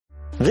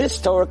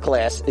This Torah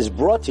class is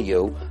brought to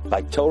you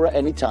by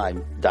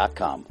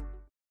TorahAnytime.com.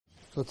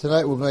 So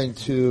tonight we're going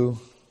to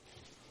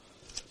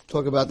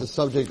talk about the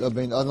subject of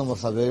bein Adam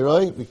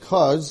l'chaveroi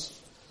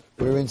because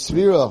we're in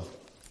Sefirat.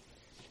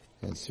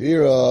 In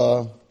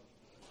Sefirat,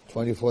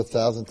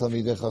 24,000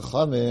 Talmidei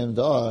Chachamim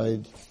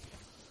died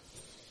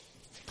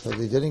because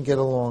they didn't get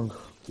along.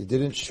 They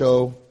didn't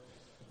show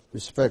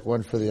respect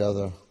one for the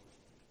other.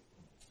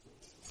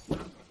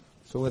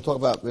 So we're going to talk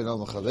about bein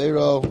Adam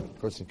l'chaveroi, a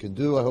person can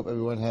do. I hope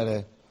everyone had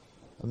an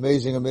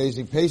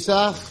amazing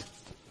Pesach.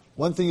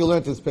 One thing you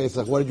learned this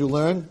Pesach, what did you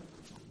learn?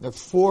 That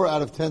 4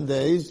 out of 10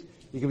 days,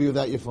 you can be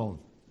without your phone.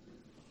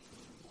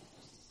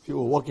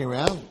 People were walking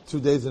around 2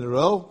 days in a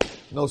row,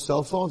 no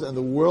cell phones, and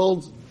the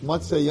world,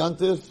 Motzei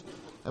Yantif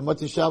and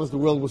Motzei Shabbos, the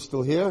world was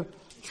still here.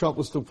 Trump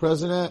was still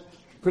president.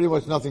 Pretty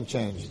much nothing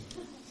changed.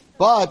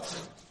 But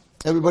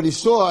everybody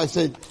saw, I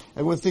said,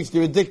 everyone thinks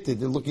they're addicted.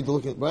 They're looking to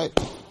look at, right?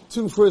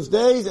 2 first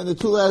days and the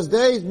 2 last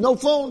days, no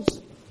phones.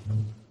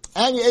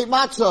 And you ate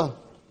matzah.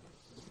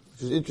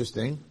 Which is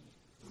interesting.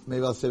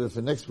 Maybe I'll save it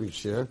for next week's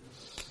share.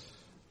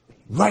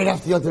 Right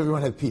after Yom Tov,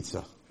 everyone had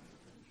pizza.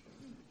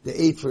 They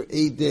ate for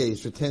 8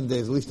 days, for 10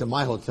 days, at least in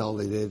my hotel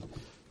they did.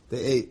 They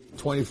ate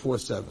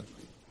 24/7.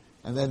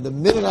 And then the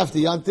minute after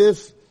Yom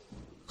Tov,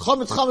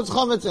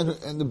 chametz,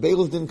 and the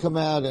bagels didn't come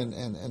out,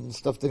 and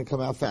stuff didn't come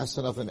out fast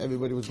enough, and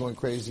everybody was going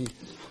crazy.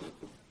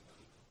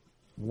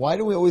 Why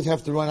do we always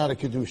have to run out of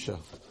Kedusha?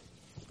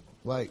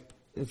 Like,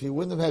 if you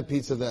wouldn't have had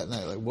pizza that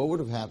night, like, what would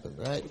have happened,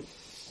 right?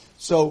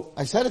 So,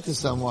 I said it to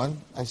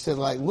someone, I said,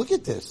 like, look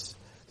at this.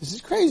 This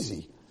is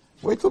crazy.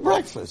 Wait till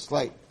breakfast.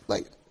 Like,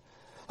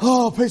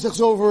 oh,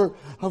 Pesach's over,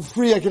 I'm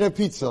free, I can have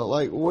pizza.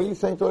 Like, what are you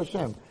saying to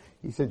Hashem?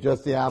 He said,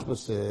 just the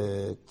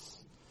opposite.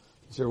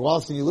 He said,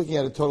 Wallerstein, you're looking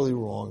at it totally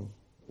wrong.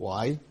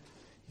 Why?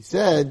 He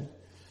said,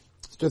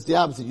 it's just the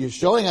opposite. You're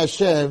showing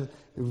Hashem,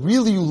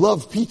 really you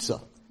love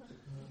pizza.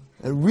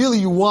 And really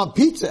you want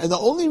pizza. And the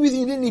only reason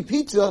you didn't eat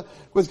pizza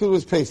was because it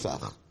was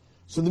Pesach.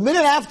 So the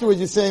minute afterwards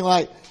you're saying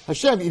like,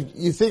 Hashem,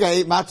 you think I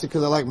ate matzah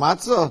because I like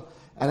matzah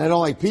and I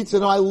don't like pizza?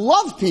 No, I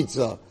love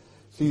pizza.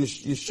 So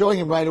you're showing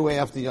him right away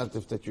after Yom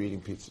Tov that you're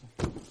eating pizza.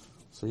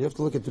 So you have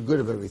to look at the good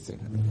of everything.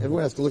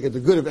 Everyone has to look at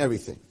the good of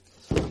everything.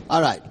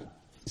 Alright.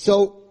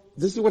 So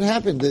this is what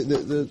happened.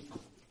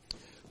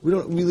 We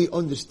don't really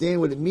understand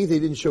what it means. They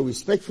didn't show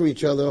respect for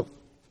each other.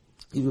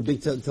 Even a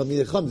big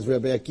Talmidei Chacham, this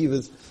Rabbi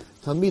Akiva's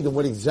Talmid, and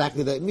what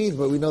exactly that means,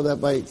 but we know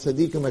that by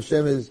Tzaddikim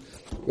Hashem is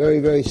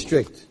very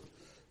strict.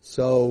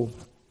 So,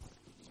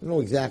 we don't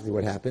know exactly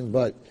what happened,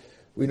 but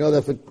we know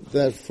that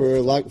for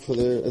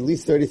at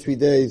least 33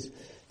 days,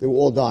 they were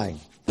all dying.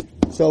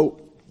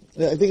 So,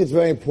 I think it's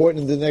very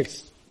important in the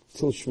next,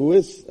 till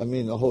Shavuos,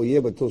 a whole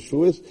year, but till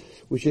Shavuos,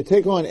 we should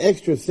take on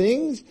extra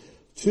things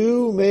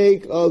to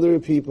make other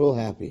people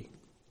happy.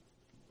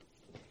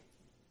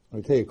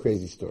 I'll tell you a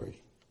crazy story.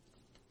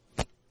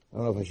 I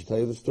don't know if I should tell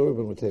you the story,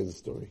 but I'm going to tell you the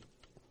story.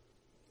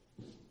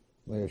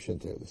 Maybe I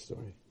shouldn't tell you the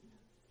story.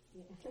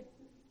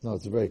 No,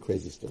 it's a very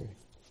crazy story.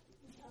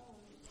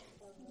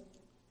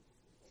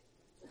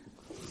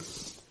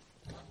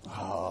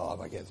 Oh, I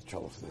might get into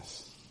trouble for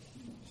this.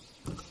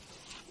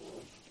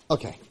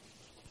 Okay.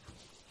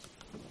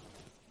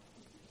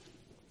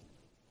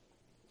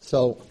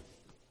 So,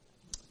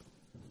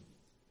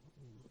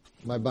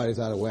 my body's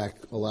out of whack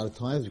a lot of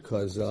times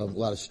because a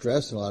lot of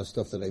stress and a lot of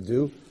stuff that I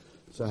do.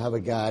 So I have a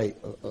guy,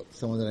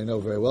 someone that I know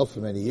very well for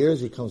many years.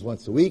 He comes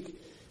once a week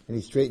and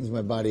he straightens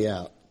my body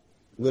out.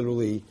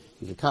 Literally,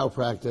 he's a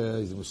chiropractor,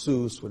 he's a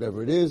masseuse,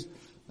 whatever it is.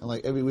 And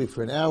like every week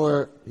for an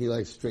hour, he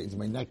straightens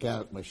my neck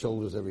out, my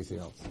shoulders, everything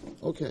else.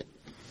 Okay.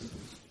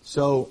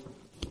 So,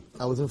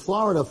 I was in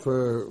Florida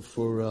for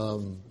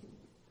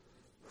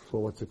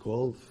what's it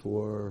called?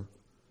 For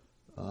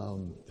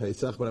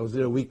Pesach, but I was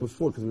there a week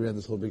before because we ran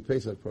this whole big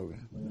Pesach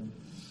program.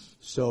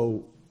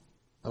 So,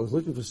 I was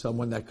looking for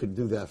someone that could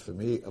do that for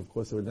me. Of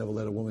course, I would never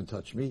let a woman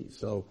touch me,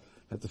 so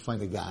I had to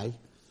find a guy.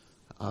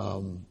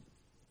 I'm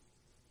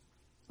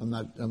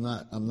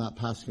not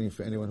passing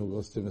for anyone who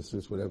goes to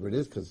masseuse, whatever it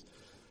is, because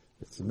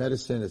it's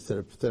medicine, it's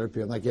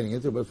therapy. I'm not getting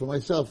into it, but for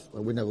myself, I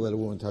would never let a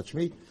woman touch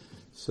me.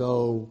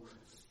 So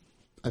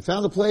I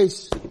found a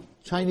place,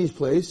 Chinese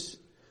place,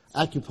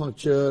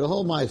 acupuncture, the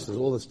whole meister,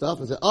 all the stuff.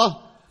 I said,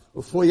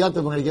 before Yom Tov,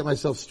 I'm going to get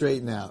myself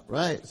straightened out,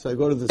 right? So I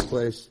go to this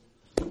place,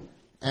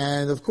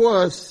 and of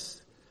course,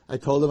 I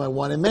told him I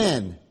want a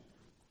man.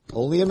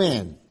 Only a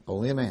man.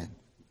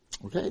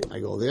 Okay, I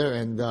go there,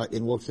 and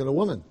in walks in a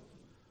woman.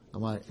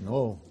 I'm like,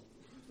 no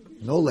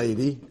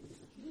lady.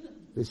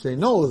 They say,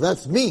 no,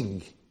 that's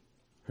Ming.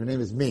 Her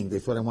name is Ming. They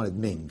thought I wanted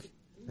Ming.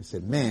 I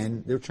said,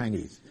 man, they're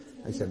Chinese.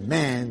 I said,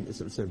 man. They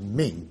said,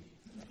 Ming.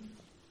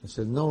 I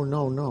said,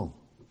 no.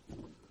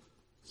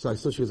 So I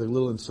thought she was a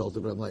little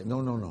insulted, but I'm like,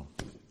 no.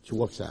 She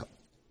walks out.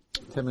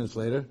 10 minutes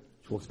later,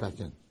 she walks back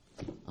in.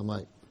 I'm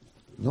like,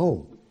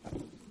 no.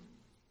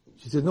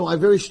 She said, no, I'm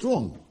very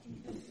strong.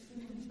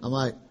 I'm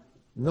like,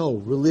 no,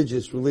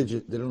 religious. They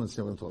don't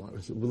understand what I'm talking about.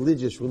 I said,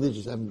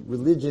 religious. I'm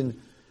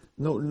religion.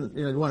 No,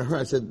 you want to hurt.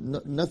 I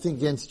said, nothing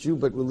against you,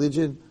 but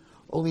religion,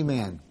 only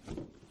man.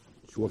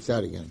 She walks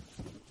out again.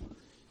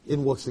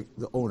 in walks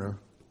the owner,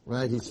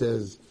 right? He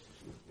says,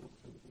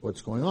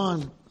 "What's going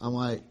on?" I'm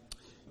like,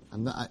 I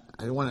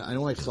don't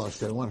want to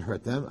clash. I don't want to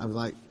hurt them. I'm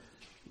like,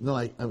 no,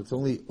 it's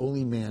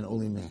only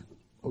man.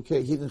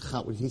 Okay, he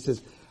didn't. He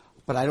says,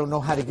 but I don't know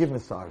how to give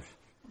massage.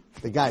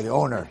 The guy, the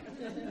owner,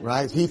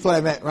 right? He thought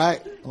I meant,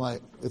 right? I'm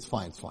like, it's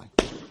fine.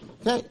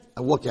 Okay,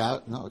 I walk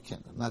out. No, I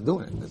can't. I'm not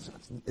doing it.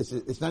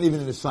 It's not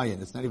even an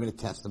assignment. It's not even a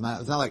test. It's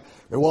not like,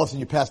 hey, Wilson,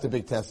 you passed a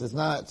big test. It's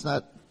not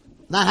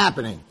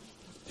happening.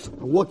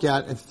 I walk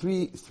out, and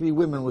three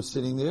women were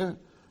sitting there,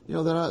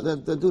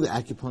 that do the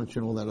acupuncture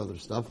and all that other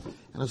stuff.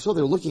 And I saw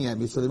they were looking at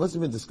me, so they must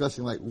have been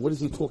discussing, like, what is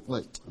he talking,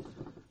 like,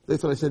 they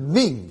thought I said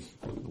Ming.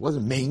 It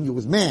wasn't Ming, it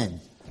was man.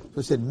 So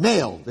I said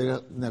male. They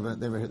didn't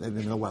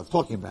know what I was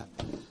talking about.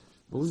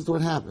 But this is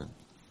what happened.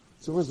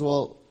 So first of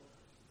all,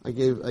 I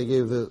gave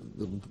the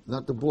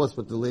not the boss,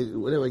 but the lady,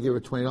 whatever, I gave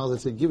her $20. I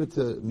said, give it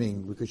to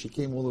Ming, because she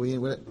came all the way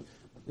in.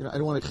 I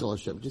don't want to kill her.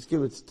 Just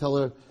give it, tell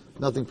her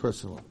nothing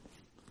personal.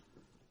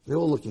 They're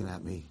all looking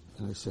at me,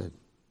 and I said,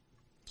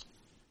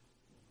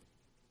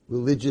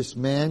 religious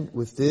man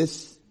with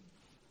this,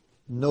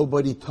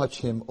 nobody touch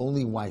him,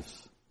 only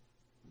wife.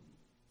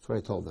 That's what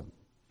I told them.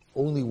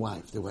 Only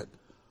wife. They went,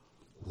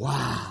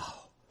 wow,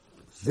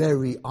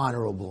 very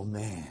honorable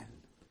man.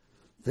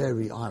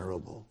 Very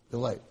honorable. They're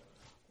like,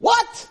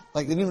 what?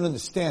 Like, they didn't even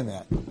understand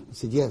that. I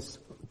said, yes,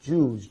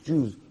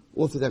 Jews,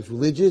 Orthodox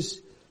religious,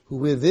 who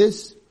wear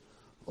this,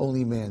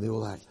 only man. They were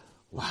like,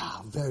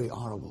 wow, very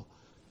honorable.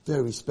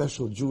 Very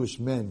special Jewish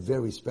men,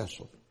 very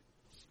special.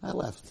 I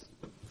left.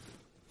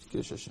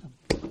 Kiddush Hashem.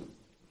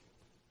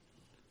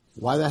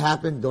 Why that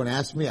happened, don't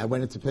ask me. I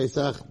went into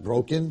Pesach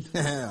broken.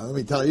 Let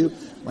me tell you.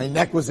 My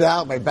neck was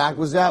out, my back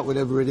was out,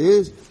 whatever it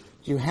is.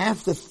 You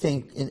have to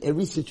think in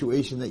every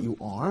situation that you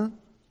are,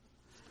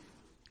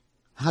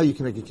 how you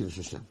can make a Kiddush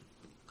Hashem.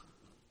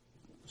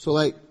 So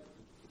like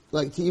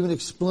to even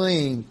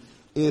explain,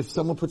 if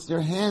someone puts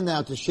their hand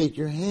out to shake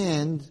your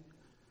hand,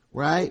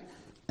 right,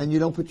 and you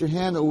don't put your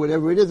hand or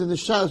whatever it is in the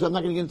shadow, so I'm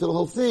not going to get into the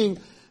whole thing,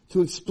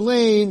 to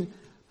explain,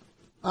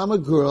 I'm a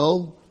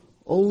girl,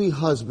 only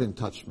husband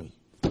touched me.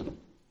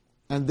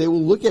 And they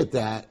will look at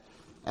that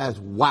as,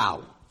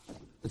 wow.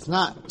 It's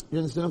not, you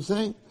understand what I'm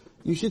saying?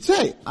 You should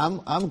say,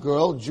 I'm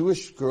girl,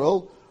 Jewish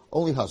girl,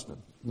 only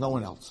husband, no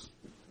one else.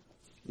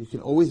 You can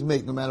always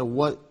make, no matter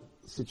what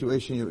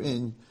situation you're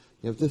in,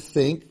 you have to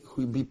think,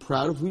 be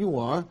proud of who you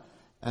are,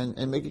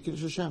 and make a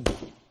Kiddush Hashem.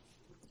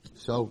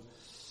 So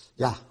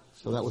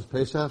that was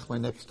Pesach. My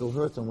neck still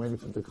hurts. I'm waiting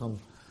for it to come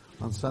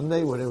on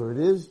Sunday, whatever it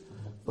is.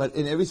 But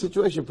in every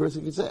situation, a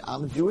person can say,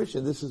 I'm Jewish,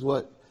 and this is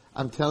what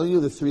I'm telling you.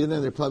 The three of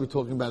them, they're probably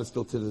talking about it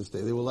still to this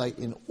day. They were like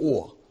in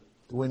awe.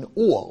 They were in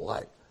awe,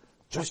 like,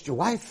 just your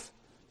wife?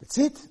 That's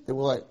it? They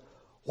were like,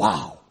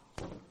 wow.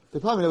 They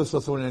probably never saw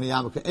someone in any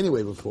yarmulke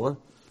anyway before,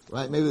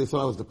 right? Maybe they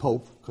thought I was the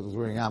Pope, because I was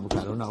wearing a yarmulke,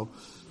 I don't know.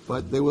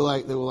 But they were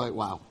like,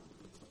 wow.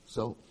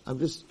 So I'm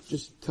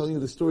just telling you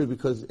the story,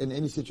 because in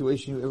any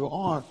situation you ever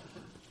are,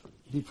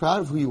 be proud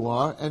of who you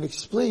are and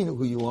explain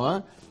who you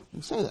are.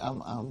 And say that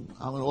I'm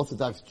an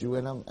Orthodox Jew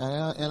and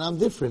I'm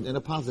different in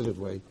a positive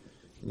way.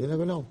 You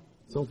never know.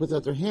 Someone puts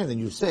out their hand and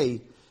you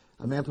say,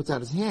 a man puts out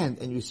his hand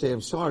and you say,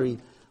 I'm sorry,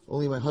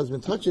 only my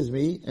husband touches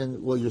me,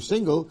 and well, you're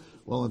single.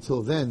 Well,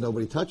 until then,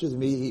 nobody touches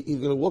me. He's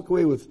going to walk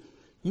away with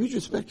huge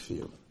respect for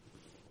you.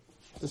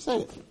 To say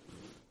it.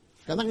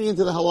 I'm not going to get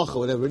into the halacha,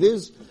 whatever it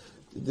is.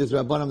 There's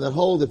Rabbanim that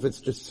hold, if it's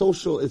just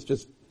social, it's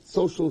just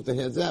social with the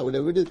hands out,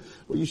 whatever it is.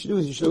 What you should do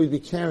is you should always be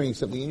carrying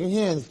something in your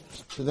hands,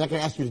 so they're not going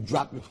to ask you to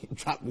drop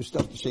your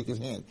stuff to shake his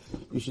hand.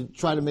 You should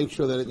try to make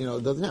sure that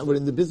it doesn't happen. But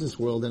in the business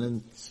world and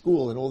in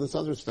school and all this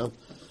other stuff,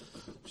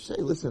 say,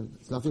 listen,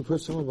 it's nothing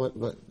personal,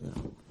 but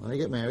when I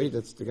get married,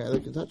 that's the guy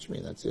that can touch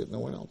me. That's it, no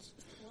one else.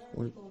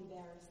 Why are people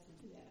embarrassed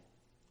to do that?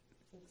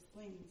 To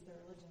explain it's their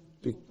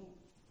religion.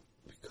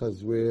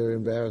 Because we're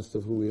embarrassed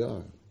of who we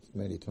are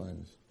many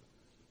times.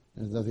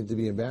 There's nothing to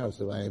be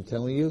embarrassed of. I am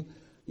telling you,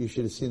 you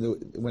should have seen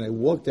when I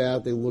walked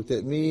out, they looked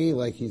at me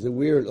like he's a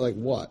weird, like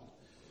what?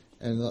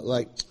 And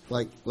like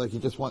he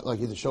just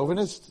he's a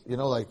chauvinist,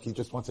 like he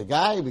just wants a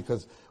guy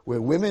because we're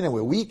women and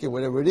we're weak and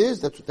whatever it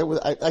is.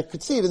 I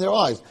could see it in their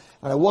eyes.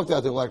 And I walked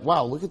out, they were like,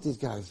 wow, look at these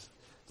guys.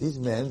 These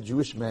men,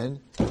 Jewish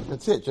men,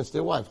 that's it, just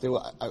their wife.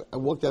 I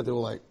walked out, they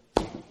were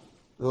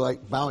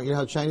like bowing, you know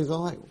how Chinese are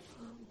like?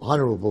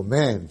 Honorable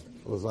man.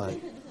 It was like,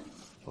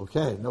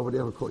 okay, nobody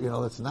ever called,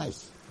 that's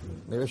nice.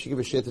 Maybe I should give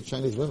a shit to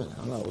Chinese women. I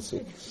don't know, we'll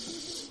see.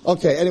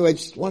 Okay, anyway,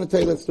 just want to tell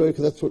you that story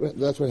because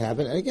that's what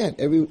happened. And again,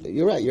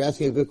 you're right, you're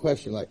asking a good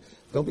question. Like,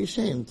 don't be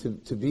ashamed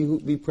to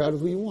be proud of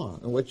who you are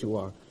and what you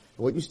are and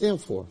what you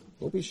stand for.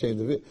 Don't be ashamed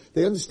of it.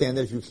 They understand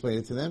that if you explain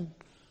it to them.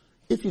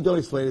 If you don't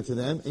explain it to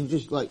them and you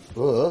just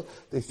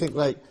they think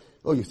like,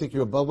 oh, you think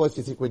you're above us?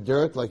 You think we're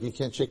dirt? Like you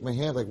can't shake my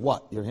hand? Like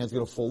what? Your hand's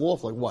gonna fall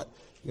off? Like what?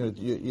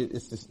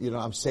 It's this,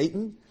 I'm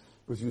Satan.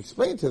 But if you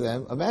explain to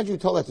them, imagine you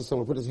told that to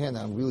someone, put his hand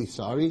down, I'm really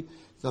sorry,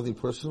 it's nothing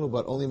personal,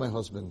 but only my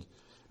husband.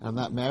 And I'm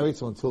not married,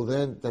 so until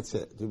then, that's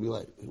it. They'd be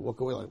like, walk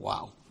away like,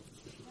 wow.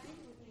 Why are you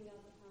opening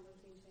up the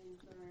conversation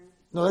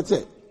for... No, that's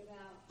it.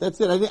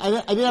 That's it. I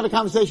didn't have a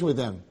conversation with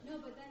them. No,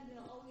 but then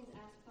they'll always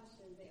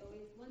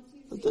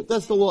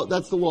That's the law.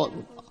 That's the law.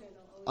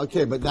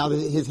 Okay, but now that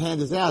his hand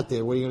is out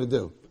there, what are you going to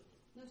do?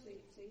 No, so you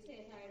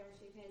say, I don't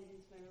shake hands,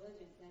 it's my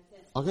religion, that's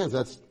it. Okay,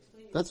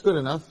 that's good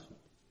enough.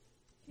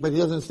 But he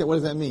doesn't understand, what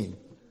does that mean?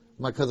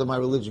 Because of my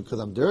religion, because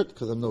I'm dirt,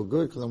 because I'm no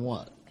good, because I'm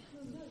what?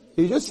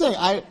 He's just saying,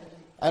 I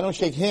don't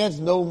shake hands,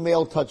 no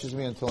male touches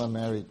me until I'm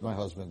married to my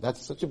husband.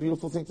 That's such a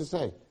beautiful thing to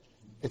say.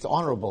 It's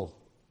honorable.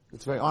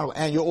 It's very honorable.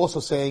 And you're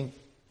also saying,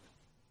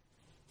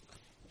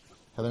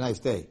 have a nice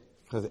day,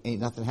 because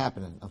ain't nothing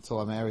happening until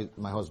I marry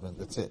my husband.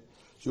 That's it.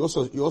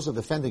 So you're also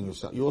defending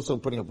yourself. You're also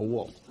putting up a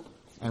wall.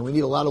 And we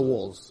need a lot of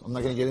walls. I'm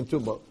not going to get into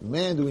it, but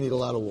man, do we need a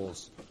lot of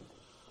walls.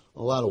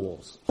 A lot of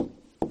walls.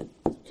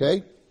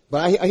 Okay?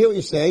 But I hear what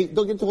you say.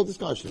 Don't get into the whole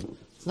discussion.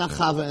 It's not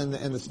Chava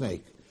and the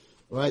snake.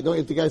 Right? Don't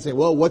get the guy saying,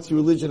 well, what's your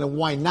religion and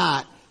why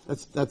not?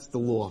 That's the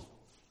law.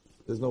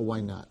 There's no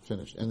why not.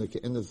 Finished. End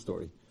of the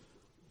story.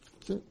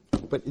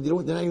 But they're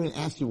not even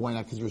ask you why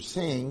not, because you're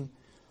saying,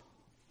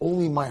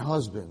 only my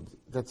husband.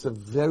 That's a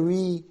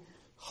very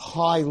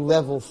high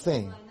level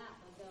thing.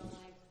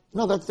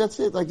 No, that's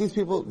it. Like these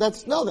people,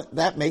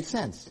 that makes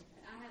sense.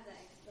 I have that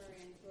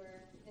experience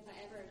where if I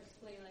ever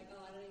explain like, oh,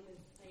 I don't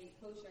eat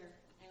kosher,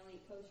 I only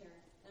eat kosher,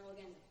 then we'll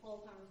get into a whole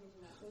conversation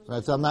about kosher.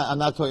 Right, so I'm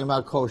not talking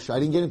about kosher. I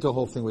didn't get into a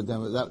whole thing with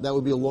them. That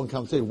would be a long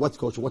conversation. What's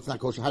kosher? What's not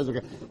kosher? How does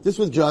it? This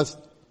was just,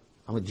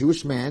 I'm a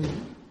Jewish man.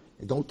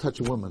 I don't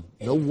touch a woman.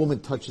 No woman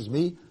touches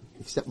me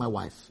except my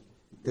wife.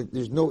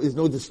 There's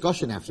no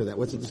discussion after that.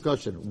 What's the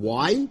discussion?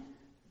 Why?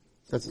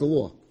 That's the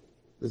law.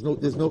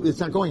 It's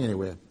not going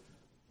anywhere.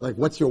 Like,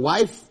 what's your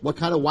wife? What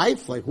kind of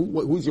wife? Like,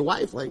 who's your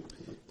wife? Like,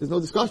 there's no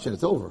discussion.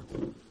 It's over.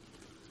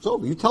 It's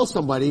over. You tell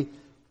somebody,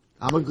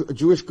 I'm a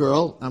Jewish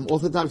girl, I'm an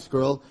Orthodox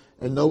girl,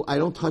 and no, I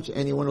don't touch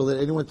anyone or let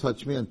anyone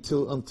touch me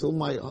until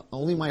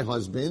only my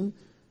husband.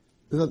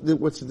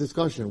 What's the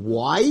discussion?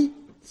 Why?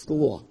 It's the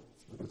law.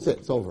 That's it.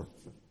 It's over.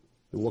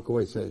 You walk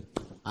away and say,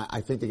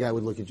 I think the guy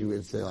would look at you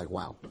and say like,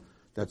 wow,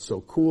 that's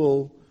so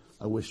cool.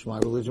 I wish my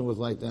religion was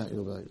like that.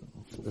 You'll be like,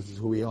 this is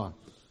who we are.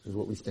 This is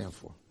what we stand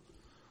for.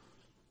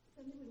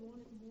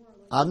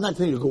 I'm not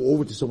telling you to go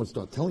over to someone and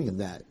start telling them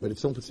that, but if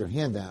someone puts their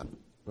hand out,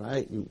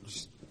 right, you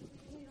just...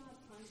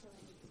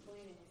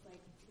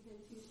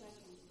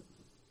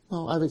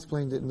 Well, I've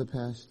explained it in the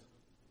past,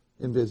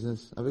 in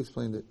business. I've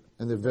explained it,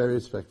 and they're very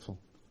respectful.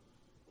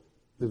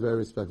 They're very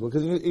respectful.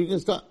 Because you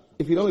can start,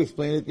 if you don't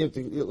explain it, you have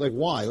to, like,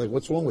 why? Like,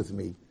 what's wrong with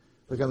me?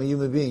 Like, I'm a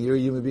human being. You're a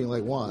human being.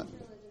 Like, what?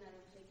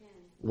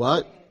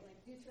 What?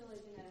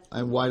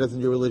 And why doesn't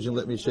your religion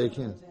let me shake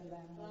hands?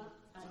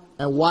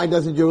 And why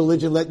doesn't your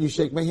religion let you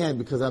shake my hand?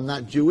 Because I'm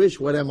not Jewish?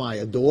 What am I?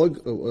 A dog?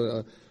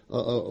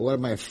 What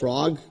am I? A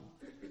frog?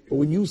 But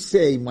when you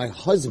say my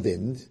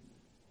husband,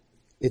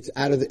 it's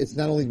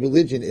not only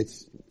religion,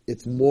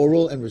 it's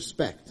moral and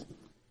respect.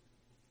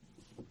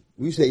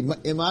 We say,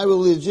 in my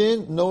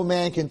religion, no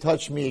man can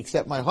touch me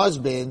except my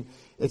husband.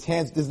 It's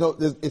hands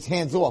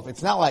off.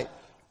 It's not like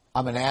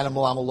I'm an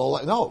animal, I'm a low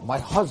life. No, my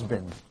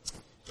husband.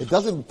 It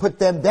doesn't put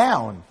them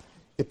down.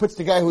 It puts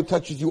the guy who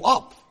touches you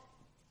up.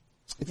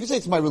 If you say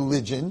it's my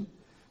religion,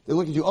 they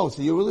look at you, oh,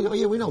 so your religion? Oh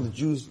yeah, we know the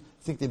Jews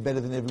think they're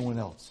better than everyone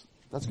else.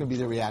 That's going to be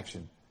their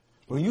reaction.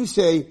 But when you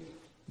say,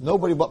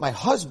 nobody but my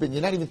husband,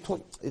 you're not even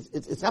talking,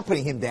 it's not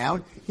putting him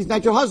down. He's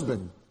not your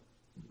husband.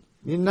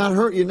 You're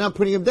not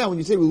putting him down. When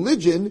you say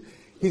religion,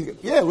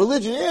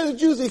 religion, the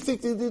Jews, they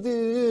think,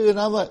 and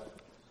I'm like,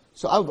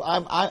 so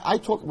I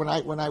talk,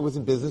 when I was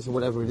in business or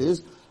whatever it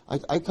is,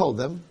 I told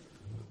them,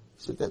 I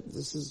said that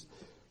this is,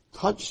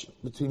 touch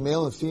between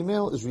male and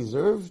female is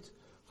reserved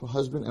for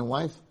husband and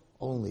wife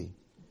only.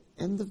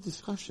 End of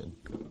discussion.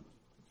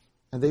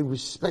 And they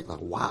respect,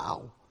 like,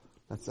 wow.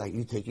 That's like,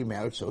 you take your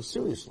marriage so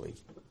seriously.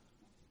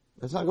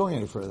 It's not going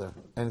any further.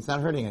 And it's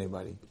not hurting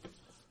anybody.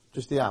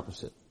 Just the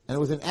opposite. And it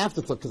was an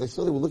afterthought, because I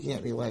saw they were looking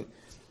at me like,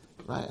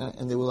 right?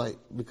 And they were like,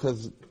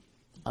 because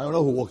I don't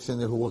know who walks in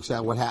there, who walks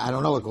out, I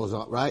don't know what goes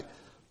on, right?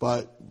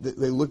 But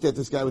they looked at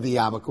this guy with the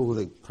yarmulke, who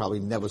they probably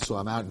never saw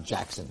him out in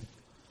Jacksonville,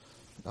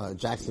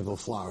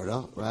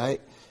 Florida, right?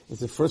 It's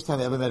the first time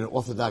they ever met an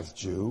Orthodox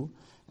Jew,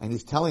 and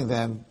he's telling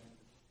them,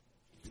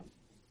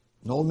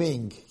 no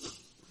ming,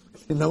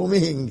 no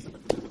ming,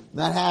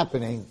 not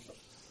happening.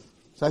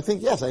 So I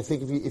think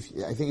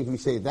if you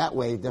say it that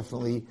way, it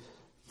definitely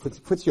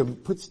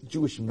puts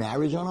Jewish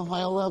marriage on a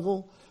higher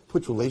level,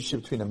 puts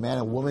relationship between a man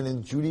and woman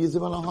in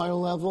Judaism on a higher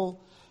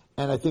level,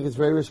 and I think it's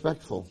very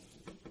respectful.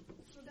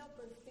 What about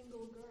the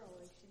single girl?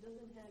 Like, she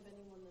doesn't have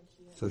anyone that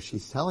she has. So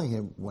she's telling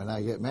him, when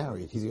I get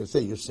married, he's going to say,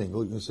 you're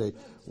single. You're going to say,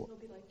 She'll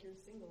be like, you're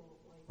single.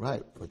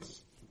 right, but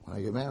when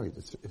I get married,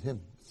 it's him.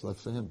 It's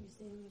left for him.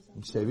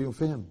 I'm saving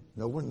for him.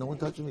 No one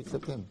touches me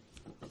except him.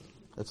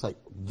 That's like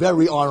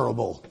very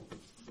honorable.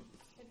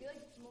 I feel like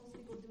most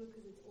people do it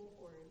because it's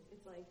awkward.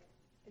 It's like,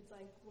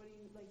 what do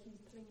you, like, he's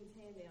putting his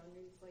hand down, and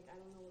you're just like, I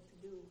don't know what to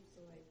do.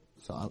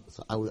 So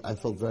like. I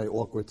felt very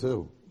awkward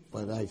too,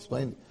 but I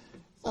explained,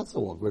 it's not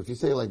so awkward. If you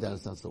say it like that,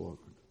 it's not so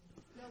awkward.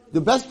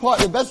 The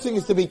best thing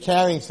is to be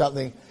carrying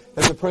something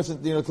that the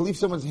person, to leave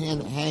someone's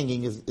hand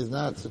hanging is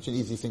not such an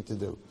easy thing to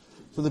do.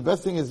 So the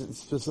best thing is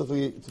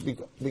specifically to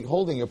be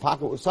holding your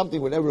pocket or something,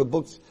 whatever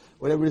books,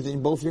 whatever it is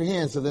in both your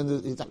hands. So then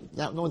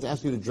no one's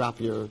asking you to drop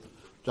your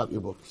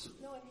books.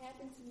 No, it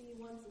happened to me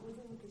once. It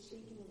wasn't like a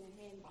shaking of the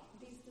hand.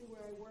 Basically,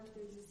 where I work,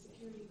 there's a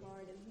security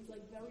guard, and he's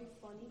like very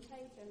funny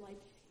type, and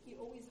like he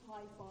always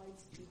high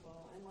fives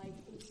people, and like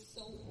it was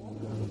so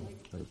awkward.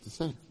 Like, I have to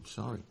say, I'm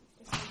sorry.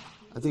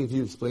 I think if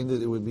you explained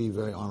it, it would be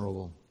very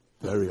honorable.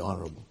 Very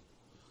honorable.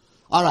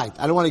 All right,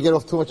 I don't want to get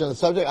off too much on the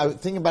subject. I was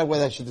thinking about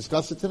whether I should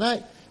discuss it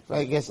tonight, but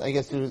I guess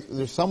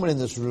there's someone in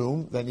this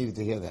room that needed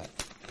to hear that.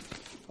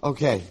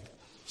 Okay,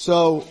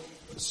 so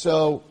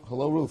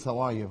hello Ruth, how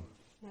are you?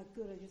 Not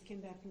good. I just came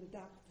back from the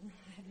doctor. I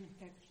have an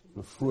infection.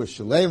 Refuah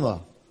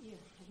Shalema. Yeah.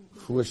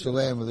 Refuah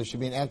Shalema. There should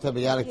be an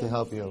antibiotic to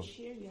help you. This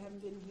year, you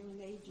haven't been here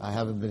in ages. I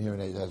haven't been here in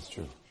ages. That's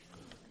true.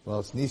 Well,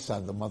 it's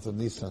Nisan, the month of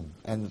Nisan,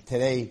 and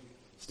today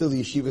still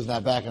the yeshiva's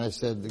not back. And I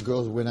said the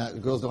girls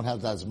don't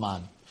have that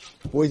zman.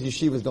 Boys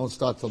yeshivas don't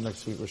start till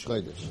next week. Rosh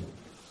Chodesh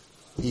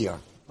here,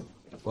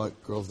 but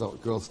girls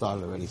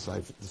started already. So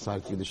I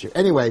decided to do this year.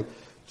 Anyway,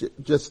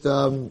 just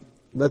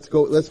let's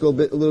go a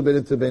little bit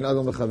into Bein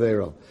Adam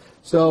L'Chavero.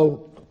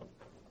 So,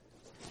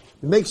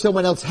 to make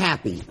someone else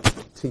happy,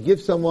 to give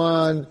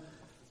someone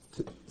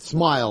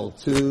smile,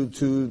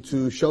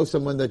 to show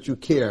someone that you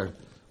care,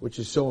 which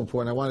is so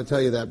important. I want to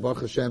tell you that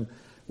Baruch Hashem,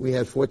 we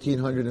had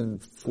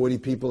 1,440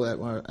 people at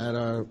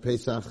our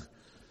Pesach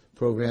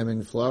program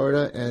in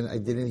Florida, and I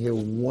didn't hear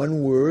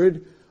one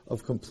word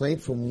of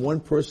complaint from one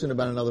person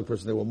about another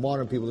person. There were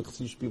modern people, the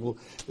Chassidish people,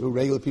 there were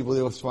regular people,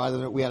 there were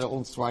Sephardim. We had our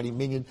own Sephardi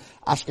minyan,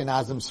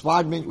 Ashkenazim,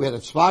 Sephardim. We had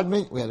a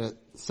Sephardim, we had a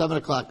 7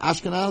 o'clock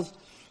Ashkenaz,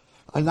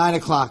 a 9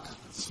 o'clock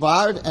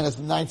Sfard, and a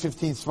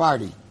 9:15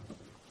 Sephardi.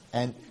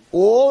 And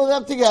all of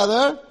them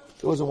together,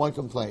 there wasn't one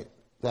complaint.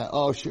 That,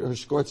 her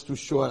skirt's too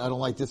short, I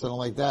don't like this, I don't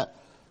like that.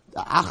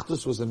 The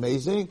Achdus was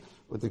amazing.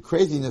 But the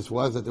craziness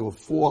was that there were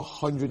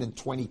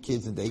 420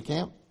 kids in day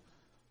camp,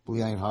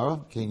 B'liayin Hara,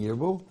 King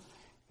Yirbu,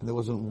 and there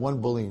wasn't one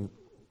bullying,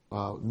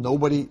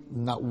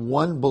 not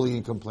one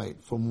bullying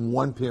complaint from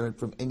one parent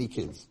from any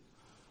kids.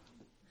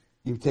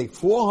 You take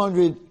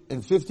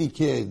 450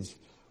 kids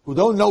who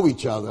don't know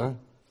each other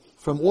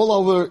from all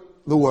over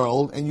the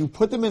world, and you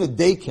put them in a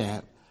day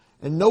camp,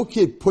 and no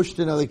kid pushed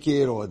another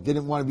kid or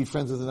didn't want to be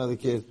friends with another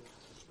kid.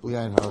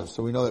 B'liayin Hara.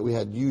 So we know that we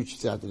had huge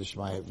Siyata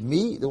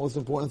D'Shmaya. The most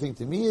important thing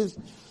to me is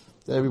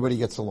that everybody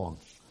gets along.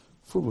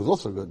 Food was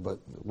also good, but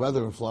the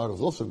weather in Florida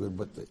was also good,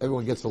 but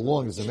everyone gets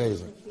along is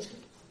amazing.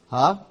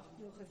 Huh?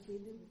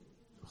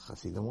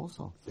 Chassidim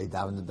also. They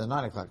davened at the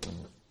 9 o'clock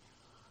minyan.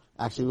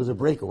 Actually, it was a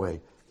breakaway.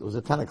 There was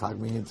a 10 o'clock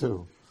minyan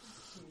too.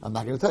 I'm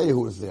not going to tell you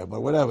who was there,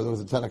 but whatever, there was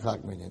a 10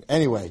 o'clock minyan.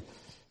 Anyway,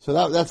 so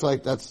that's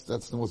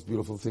the most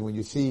beautiful thing when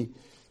you see,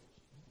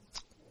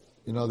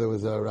 there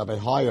was a Rabbi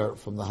Heyer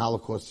from the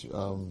Holocaust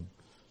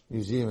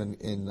Museum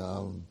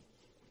in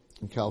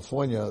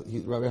California.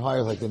 Rabbi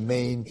Heyer is like the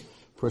main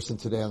person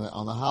today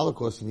on the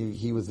Holocaust, and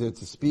he was there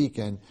to speak,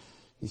 and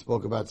he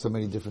spoke about so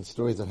many different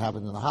stories that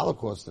happened in the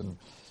Holocaust and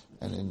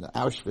in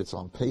Auschwitz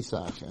on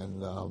Pesach,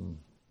 and I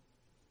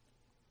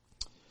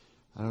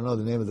don't know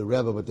the name of the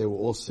Rebbe, but they were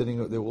all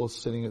sitting.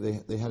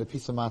 They had a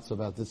piece of matzah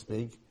about this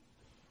big,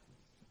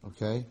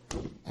 okay,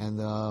 and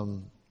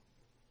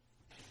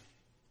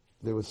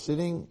they were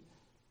sitting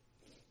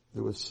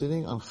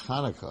on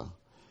Hanukkah.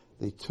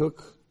 They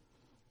took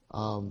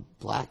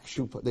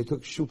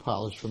shoe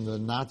polish from the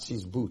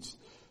Nazis' boots.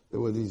 There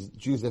were these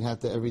Jews that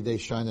had to every day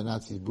shine the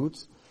Nazis'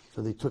 boots.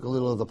 So they took a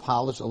little of the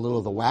polish, a little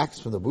of the wax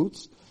from the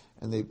boots,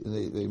 and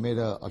they made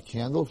a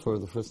candle for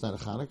the first night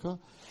of Hanukkah.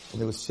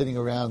 And they were sitting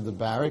around the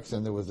barracks,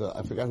 and there was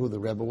I forgot who the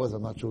Rebbe was,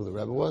 I'm not sure who the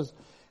Rebbe was,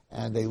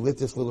 and they lit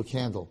this little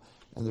candle.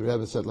 And the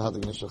Rebbe said,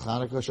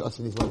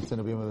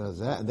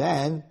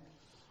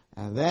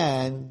 and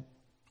then,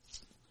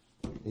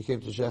 he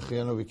came to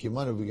Shechiyanu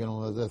V'Kimanu,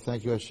 began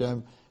thank you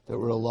Hashem that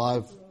we're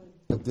alive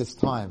at this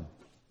time.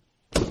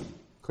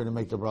 Couldn't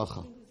make the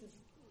bracha.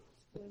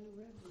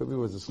 Could be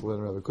was a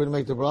Sklin Rebbe. Couldn't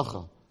make the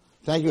bracha.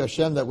 Thank you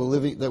Hashem that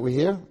we're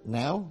here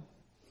now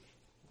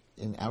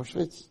in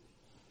Auschwitz,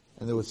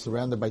 and they were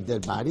surrounded by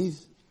dead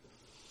bodies.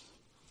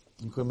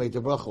 He couldn't make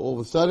the bracha. All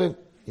of a sudden,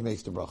 he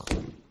makes the bracha,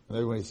 and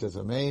everybody says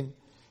Amen.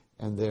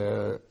 And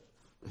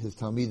his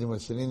Talmidim were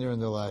sitting there,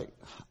 and they're like,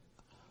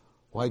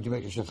 why did you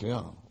make a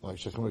Shechiyanu? Like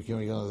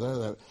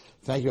Shechiyanu,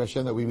 thank you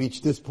Hashem that we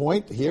reached this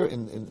point here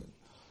and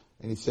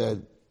he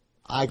said,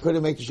 I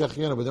couldn't make the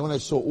Shechiyanu, but then when I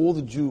saw all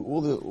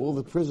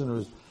the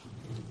prisoners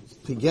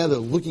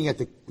together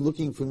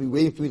waiting for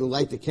me to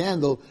light the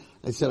candle,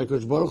 I said,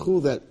 HaKadosh Baruch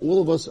Hu, that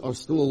all of us are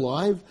still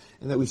alive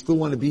and that we still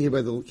want to be here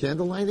by the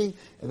candle lighting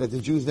and that the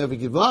Jews never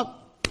give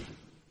up.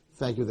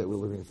 Thank you that we're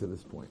living to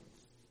this point.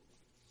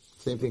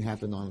 Same thing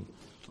happened on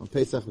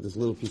Pesach with this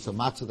little piece of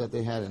matzah that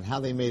they had and how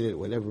they made it,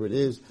 whatever it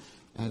is.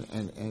 And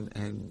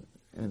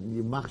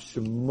Yimach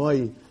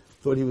Shemoy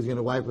thought he was going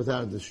to wipe us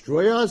out and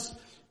destroy us.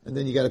 And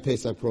then you got a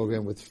Pesach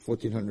program with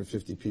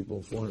 1,450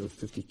 people,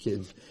 450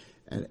 kids,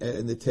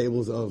 and the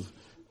tables of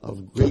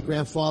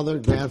great-grandfather,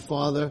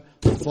 grandfather,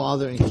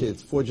 father, and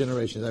kids, 4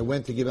 generations. I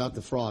went to give out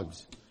the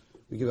frogs.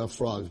 we give out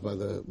frogs by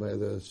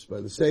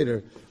the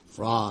Seder,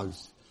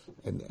 frogs,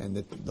 and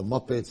the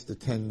Muppets, the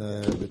 10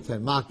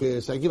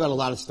 Makis. I give out a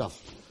lot of stuff,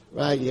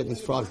 right? You get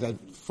these frogs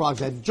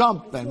that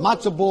jump, and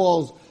matzo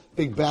balls,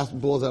 big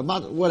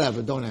basketballs,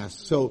 whatever, don't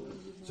ask. So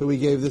we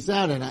gave this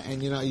out,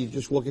 and you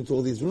just walk into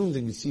all these rooms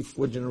and you see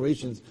 4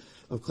 generations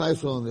of Klal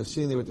Yisrael, and they're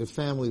sitting there with their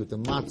family, with the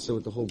matzah,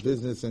 with the whole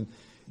business, and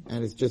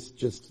it's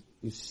just,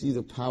 you see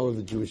the power of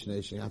the Jewish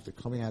nation after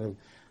coming out of,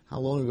 how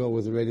long ago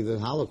was already the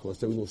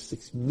Holocaust? There were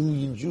 6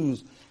 million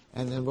Jews,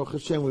 and then Baruch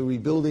Hashem, we're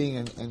rebuilding,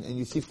 and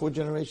you see 4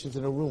 generations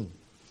in a room.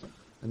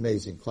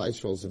 Amazing. Klal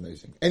Yisrael is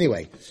amazing.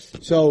 Anyway,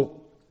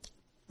 so,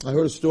 I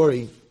heard a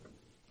story.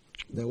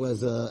 There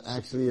was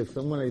actually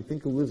someone I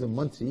think who lives in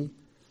Muncie.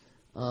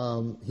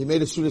 He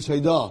made a Sudas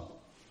Haidah.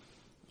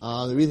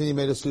 The reason he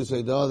made a Sudas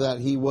Haidah, that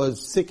he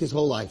was sick his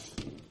whole life.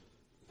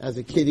 As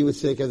a kid he was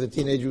sick, as a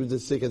teenager he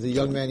was sick, as a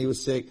young man he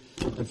was sick.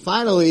 And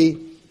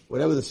finally,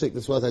 whatever the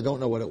sickness was, I don't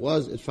know what it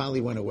was, it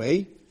finally went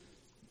away,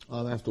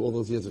 after all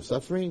those years of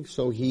suffering.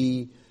 So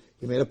he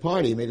made a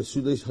party, he made a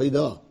Sudas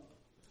Haidah.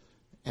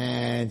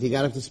 And he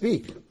got up to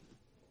speak.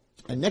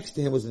 And next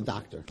to him was a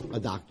doctor.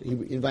 He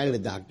invited a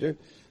doctor.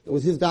 It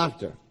was his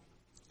doctor.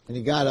 And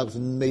he got up, it's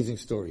an amazing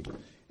story.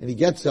 And he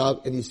gets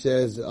up and he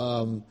says,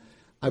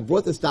 I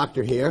brought this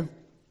doctor here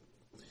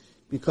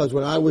because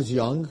when I was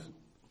young,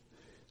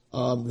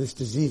 I had this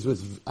disease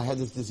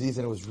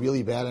and it was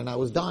really bad and I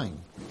was dying.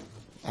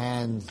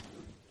 And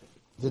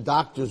the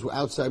doctors were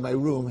outside my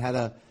room,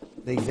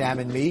 they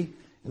examined me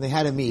and they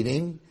had a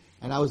meeting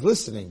and I was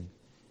listening.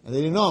 And they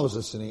didn't know I was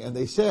listening. And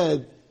they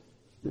said,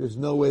 there's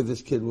no way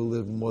this kid will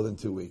live more than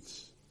 2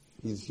 weeks.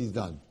 He's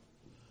done.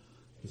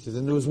 He says,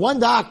 and there was one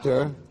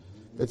doctor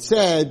that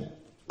said,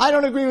 I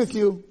don't agree with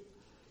you.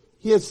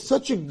 He has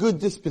such a good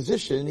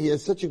disposition. He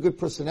has such a good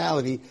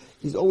personality.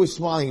 He's always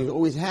smiling. He's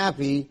always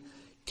happy.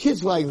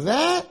 Kids like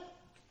that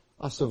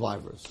are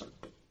survivors.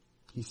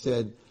 He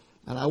said,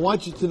 and I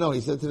want you to know,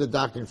 he said to the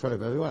doctor in front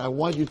of everyone, I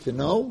want you to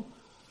know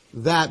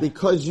that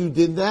because you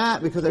did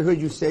that, because I heard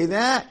you say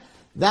that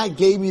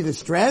gave me the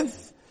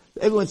strength.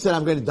 Everyone said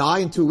I'm going to die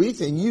in 2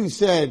 weeks, and you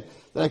said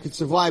that I could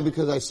survive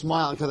because I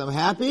smile, because I'm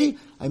happy.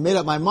 I made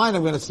up my mind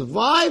I'm going to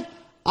survive.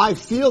 I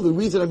feel the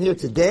reason I'm here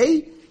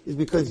today is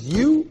because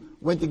you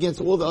went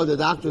against all the other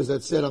doctors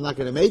that said I'm not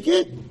going to make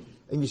it,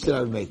 and you said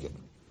I would make it.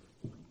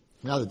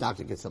 Now the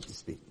doctor gets up to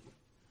speak.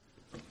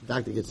 The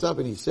doctor gets up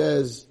and he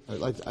says,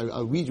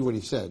 I'll read you what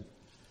he said.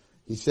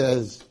 He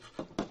says,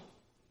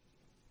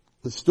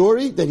 the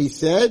story that he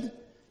said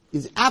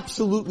is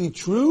absolutely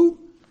true,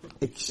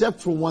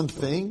 except for one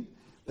thing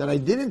that I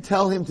didn't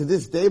tell him to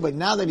this day, but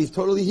now that he's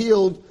totally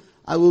healed,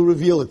 I will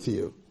reveal it to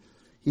you.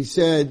 He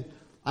said,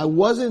 I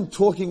wasn't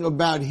talking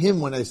about him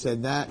when I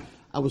said that.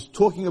 I was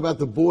talking about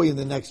the boy in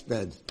the next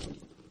bed.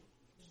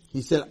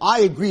 He said,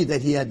 I agreed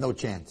that he had no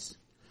chance.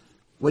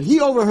 What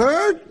he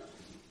overheard,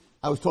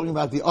 I was talking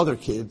about the other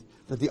kid,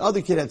 that the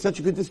other kid had such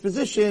a good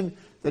disposition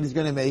that he's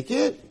going to make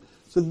it.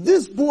 So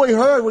this boy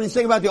heard what he's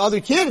saying about the other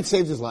kid, it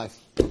saves his life.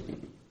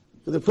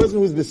 For the person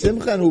who's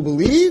besimcha and who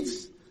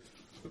believes,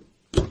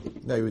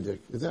 no, you did.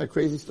 Isn't that a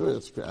crazy story?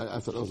 I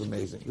thought that was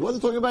amazing. He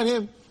wasn't talking about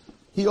him.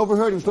 He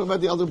overheard him talking about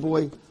the other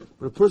boy.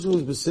 But a person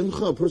who's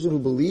besimcha, a person who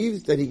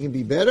believes that he can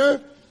be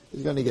better,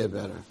 is going to get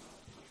better.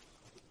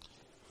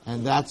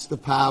 And that's the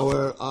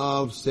power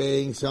of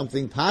saying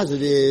something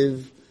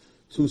positive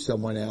to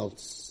someone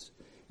else.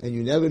 And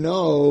you never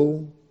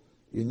know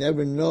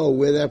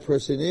where that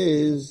person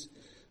is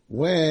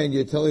when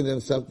you're telling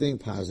them something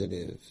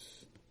positive.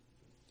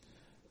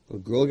 A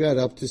girl got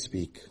up to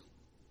speak.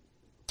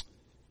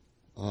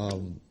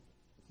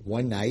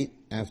 One night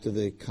after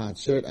the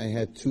concert, I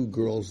had 2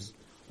 girls,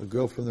 a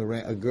girl that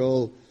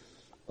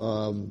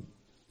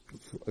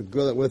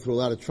went through a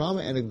lot of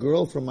trauma, and a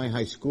girl from my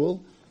high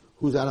school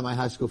who's out of my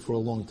high school for a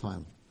long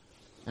time.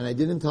 And I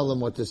didn't tell them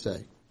what to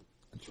say.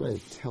 I try to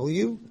tell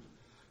you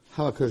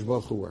how HaKadosh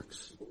Baruch Hu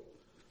works.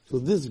 So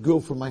this girl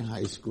from my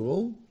high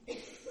school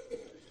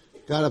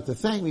got up to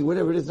thank me,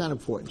 whatever it is, not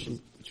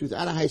important. She was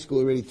out of high school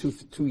already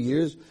 2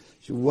 years.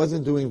 She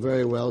wasn't doing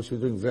very well. She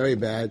was doing very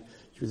bad.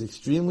 She was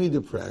extremely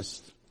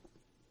depressed.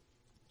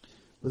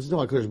 Listen to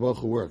how HaKadosh Baruch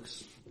Hu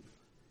works.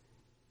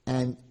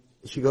 And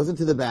she goes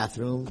into the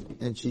bathroom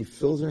and she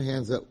fills her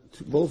hands up,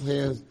 both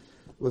hands,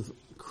 with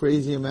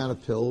crazy amount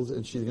of pills,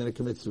 and she's going to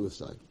commit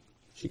suicide.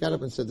 She got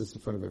up and said this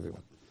in front of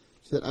everyone.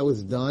 She said, I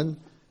was done.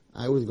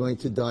 I was going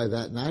to die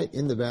that night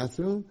in the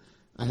bathroom.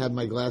 I had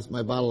my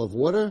bottle of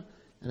water,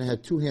 and I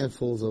had 2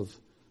 handfuls of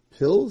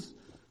pills.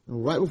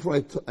 And right before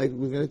I was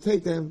going to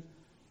take them,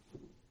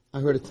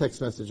 I heard a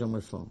text message on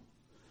my phone.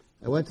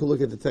 I went to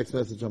look at the text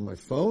message on my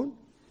phone,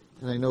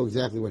 and I know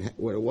exactly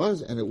what it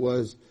was, and it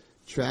was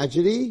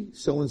tragedy.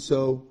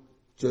 So-and-so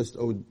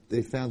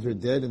they found her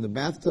dead in the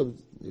bathtub,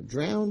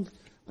 drowned,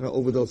 on an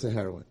overdose of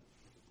heroin.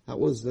 That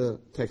was the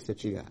text that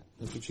she got.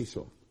 That's what she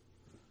saw.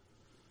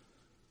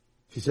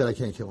 She said, I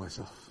can't kill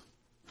myself.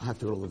 I have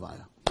to go to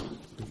Levaya.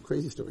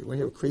 Crazy story. You want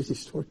to hear a crazy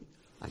story?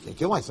 I can't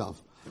kill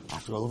myself. I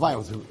have to go to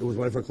Levaya. It was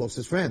one of her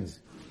closest friends.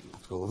 I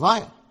have to go to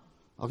Levaya.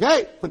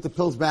 Okay, put the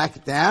pills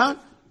back down.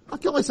 I'll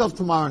kill myself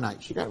tomorrow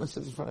night. She got him and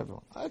sits in front of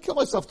everyone. I'll kill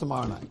myself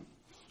tomorrow night.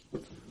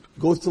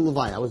 Goes to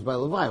Levaya. I was by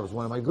Levaya. It was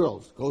one of my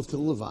girls. Goes to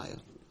the Levaya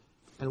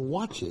and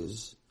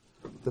watches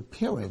the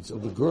parents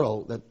of the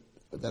girl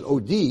that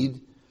OD'd,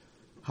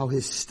 how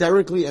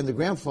hysterically, and the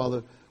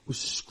grandfather was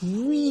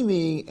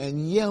screaming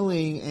and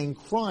yelling and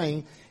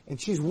crying, and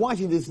she's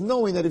watching this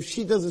knowing that if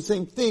she does the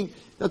same thing,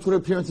 that's what her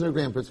parents and her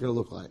grandparents are going to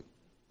look like.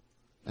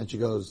 And she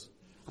goes,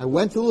 I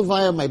went to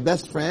Levaya, my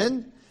best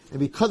friend, and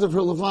because of her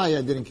Levaya,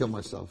 I didn't kill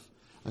myself.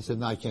 I said,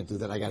 no, I can't do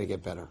that. I got to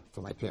get better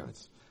for my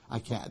parents. I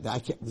can't.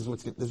 This is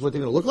what they're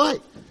going to look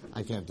like.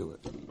 I can't do it.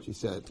 She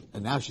said,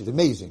 and now she's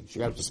amazing. She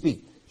got up to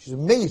speak. She's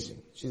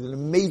amazing. She's an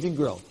amazing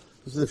girl.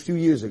 This is a few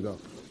years ago.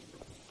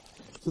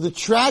 So the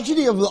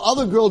tragedy of the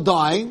other girl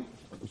dying,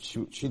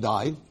 she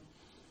died,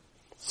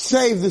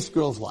 saved this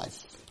girl's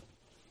life.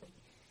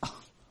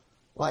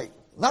 Like,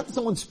 not that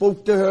someone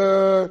spoke to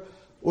her,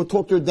 or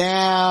talked her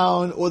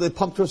down, or they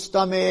pumped her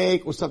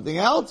stomach, or something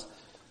else.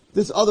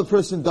 This other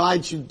person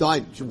died. She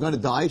died. She was going to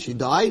die. She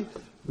died.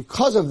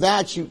 Because of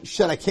that, she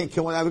said, I can't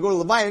kill one. I would go to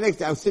Levaya the next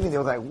day. I was sitting there,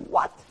 I was like,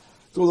 what?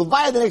 So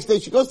Levaya the next day,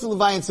 she goes to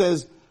Levaya and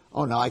says,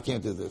 oh no, I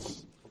can't do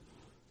this.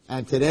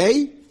 And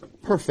today,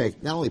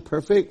 perfect. Not only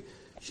perfect,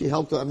 she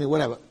helped her,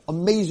 whatever.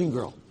 Amazing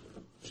girl.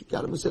 She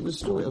got him and said the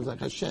story. I was like,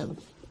 Hashem,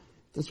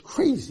 that's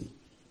crazy.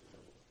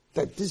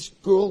 That this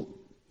girl,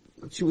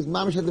 she was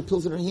mamish, had the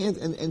pills in her hand,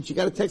 and she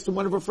got a text from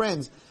one of her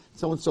friends.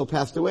 So-and-so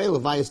passed away,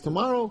 Levi's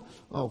tomorrow.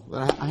 Oh,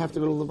 I have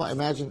to go to Levi.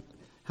 Imagine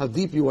how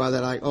deep you are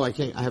that I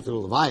have to go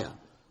to Levi.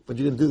 But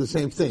you can do the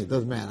same thing. It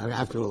doesn't matter. I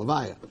have to go to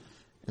Levi.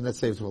 And that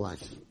saves her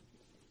life.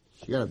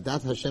 She got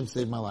that Hashem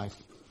saved my life.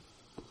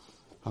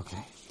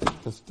 Okay.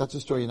 That's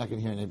a story you're not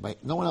going to hear anybody.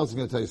 No one else is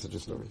going to tell you such a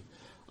story.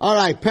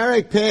 Alright,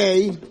 Perek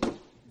Pei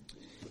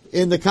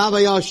in the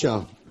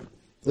Kavayasha.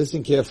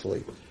 Listen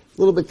carefully. A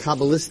little bit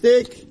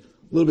Kabbalistic, a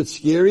little bit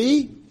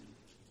scary,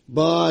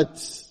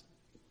 but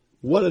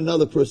what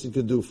another person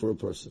could do for a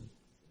person.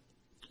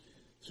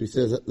 So he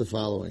says the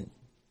following.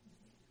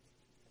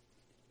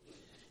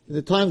 In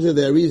the times of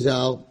the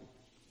Arizal,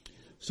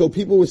 so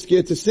people were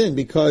scared to sin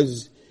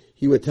because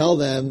he would tell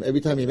them,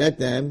 every time he met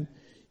them,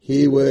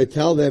 he would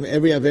tell them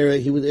every Avera,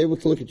 he was able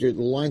to look at the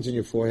lines on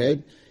your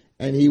forehead,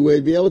 and he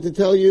would be able to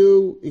tell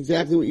you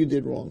exactly what you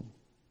did wrong.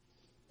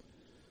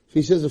 So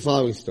he says the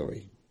following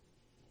story.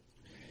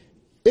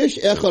 Ish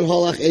echad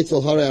halach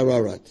etzel hare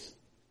Ararat.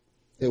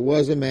 There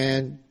was a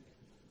man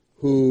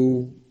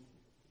who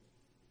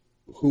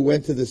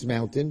went to this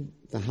mountain,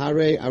 the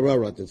Hare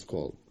Ararat it's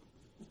called.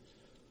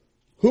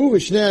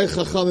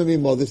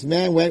 This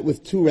man went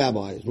with two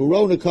rabbis.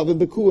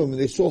 And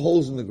they saw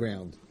holes in the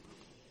ground.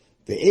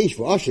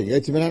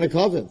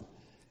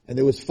 And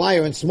there was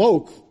fire and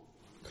smoke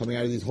coming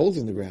out of these holes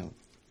in the ground.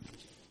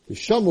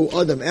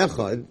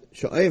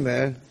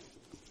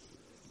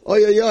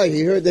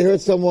 They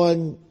heard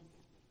someone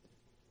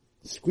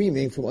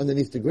screaming from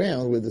underneath the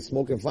ground where the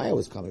smoke and fire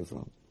was coming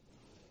from.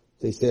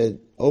 They said,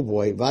 oh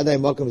boy, it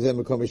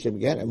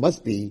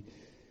must be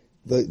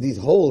these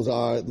holes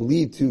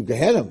lead to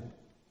Gehenna.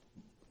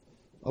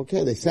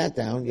 Okay, they sat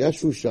down,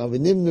 Yashu Shav,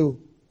 Nimnu,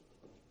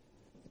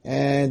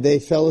 and they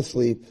fell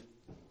asleep.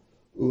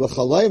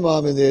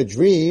 Ulachalaymam, in their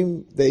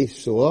dream, they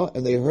saw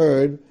and they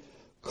heard,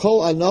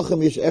 Kol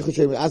Anacham Yish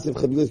Echoshem Asif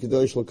Chabilas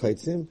Kedosh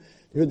Lokaitzim.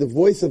 They heard the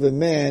voice of a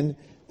man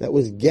that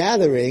was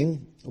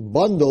gathering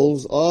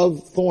bundles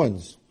of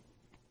thorns.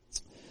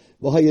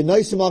 And he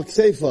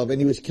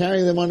was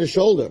carrying them on his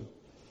shoulder.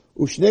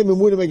 And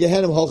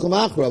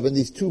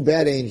these two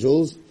bad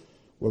angels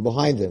were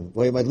behind him.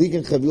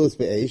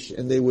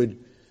 And they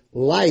would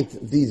light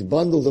these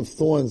bundles of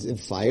thorns in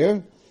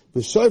fire.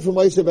 And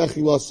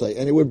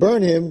it would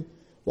burn him.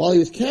 While he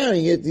was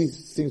carrying it,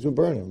 these things would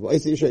burn him.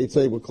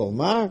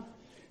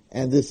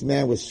 And this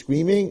man was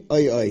screaming, and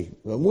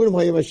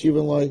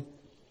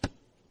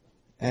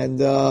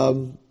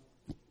the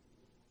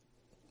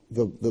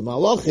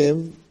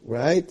malachim,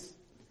 right,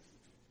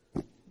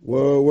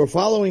 were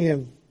following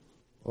him.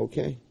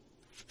 Okay.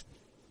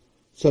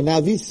 So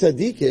now these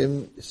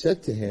tzaddikim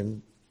said to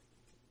him,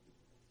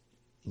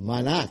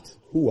 Manat,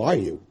 who are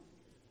you?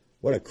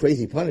 What a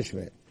crazy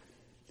punishment.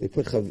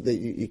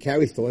 You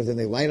carry thorns and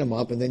they light them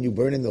up and then you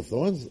burn in the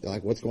thorns?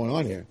 Like, what's going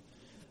on here?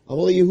 I'm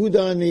a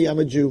Yehuda, I'm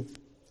a Jew.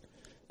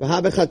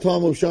 I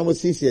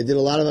did a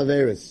lot of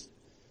Averis.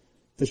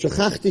 I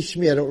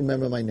don't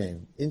remember my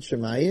name. In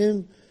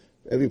Shemayim,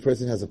 every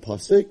person has a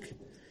pasuk,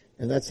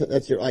 and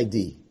that's your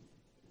ID.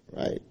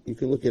 Right? You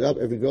can look it up.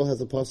 Every girl has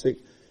a pasuk,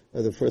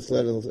 the first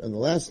letter and the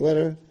last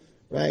letter.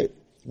 Right?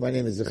 My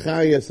name is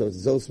Zechariah, so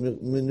it's Zos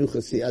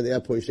Menucha Si'adeh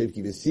Poishev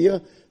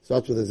Kivisiya.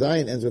 Starts with a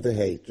Zayin, ends with a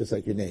Hey, just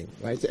like your name.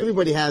 Right? So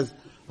everybody has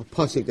a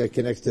pasuk that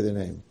connects to their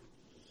name.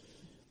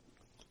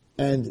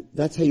 And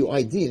that's how you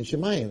ID in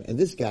Shemayim. And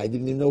this guy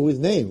didn't even know his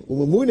name.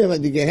 Umamunim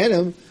and the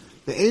Gehenna,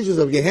 the angels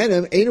of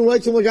Gehenna, Einu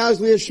Reitzim Lagaz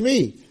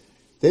Liyashmi.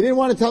 They didn't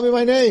want to tell me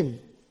my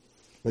name.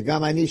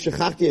 Lagam Ani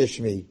Shechachti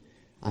Yashmi.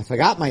 I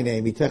forgot my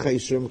name. Because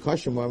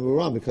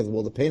of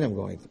all the pain I'm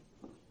going through.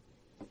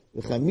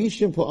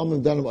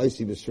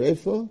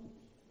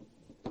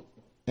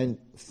 and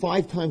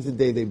 5 times a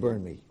day they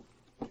burn me.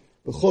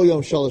 B'chol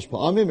yom shalosh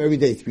pa'amim, every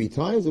day 3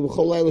 times, and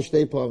b'chol layla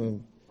shtei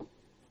pa'amim.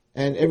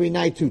 And every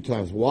night 2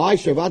 times. Why?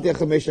 Shavati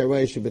achamesh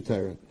arayas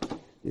shebetayra.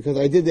 Because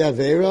I did the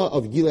avera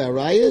of gila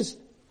arayas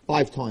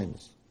 5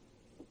 times.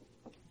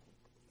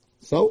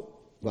 So,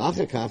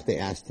 v'achakach, they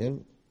asked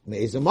him,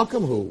 me'ez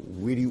makam hu?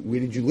 Where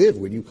did you live?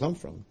 Where do you come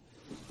from?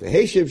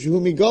 V'heshiv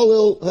shehu mi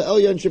Galil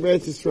ha'elyon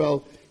sheberetz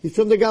Yisrael. He's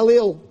from the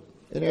Galil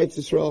in Eretz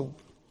Yisrael.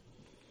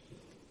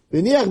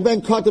 V'niach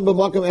ben katan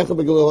b'makam echad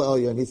b'Galil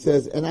ha'elyon. He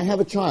says, and I have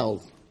a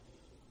child.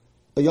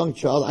 A young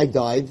child. I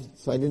died,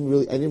 so I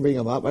didn't bring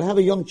him up. But I have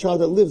a young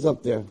child that lives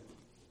up there.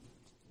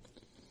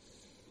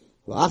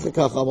 And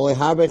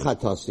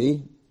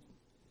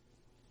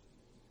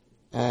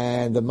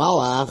the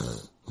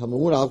malach,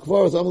 Hamamun al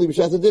Kvar, was Amli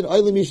B'Shatadin,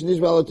 Oili Mishin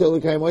Nishbal Otel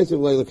L'Kayim Oisiv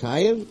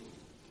L'Kayim.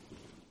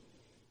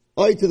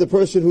 Oy to the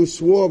person who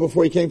swore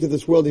before he came to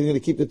this world he's going to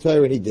keep the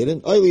Torah and he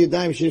didn't. Oili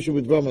Yadayim Shishu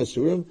B'Dvar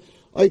Masurim.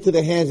 Oy to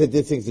the hands that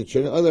did things that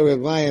shouldn't. Oili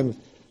Raglayim,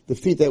 the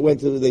feet that went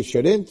to they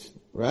shouldn't,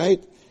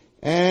 right?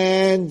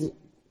 And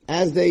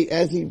as they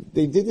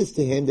did this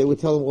to him, they would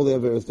tell him all the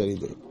averos that he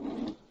did.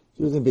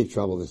 He was in big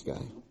trouble, this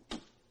guy.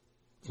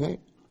 Okay?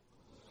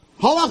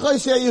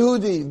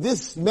 Yehudi,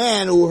 this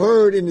man who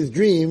heard in his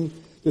dream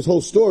this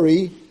whole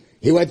story,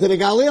 he went to the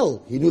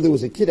Galil. He knew there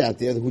was a kid out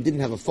there who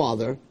didn't have a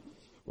father,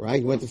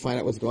 right? He went to find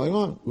out what's going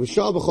on. Is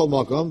there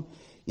someone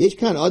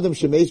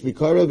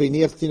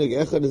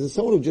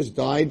who just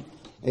died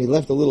and he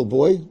left a little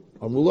boy?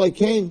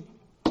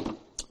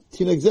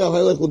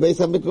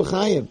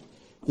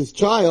 This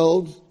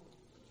child,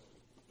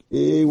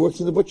 he works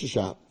in the butcher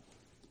shop.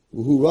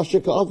 Who Russia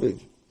Ka'aviv.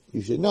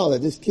 You should know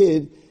that this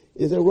kid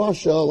is a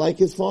Russia like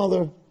his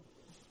father.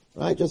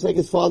 Right? Just like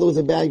his father was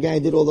a bad guy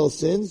and did all those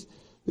sins,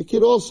 the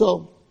kid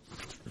also.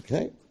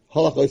 Okay?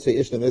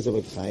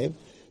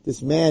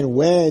 This man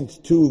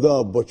went to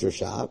the butcher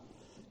shop.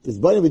 This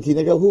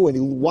and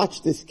he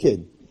watched this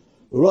kid.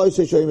 He saw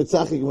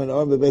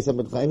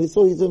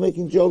he's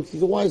making jokes.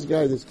 He's a wise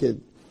guy, this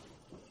kid.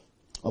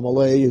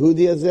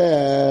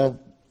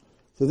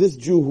 So this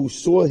Jew who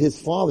saw his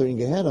father in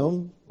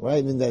Gehenna,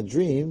 right, in that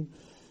dream,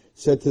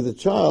 said to the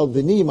child,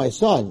 Vini, my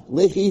son,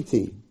 lech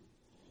iti.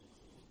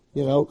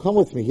 Come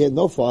with me. He had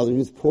no father. He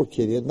was a poor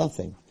kid. He had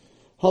nothing.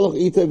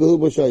 He took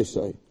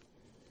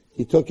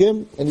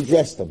him and he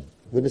dressed him.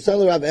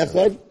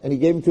 And he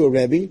gave him to a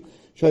Rebbe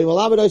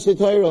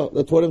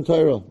that taught him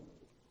Torah.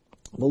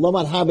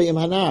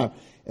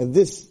 And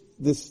this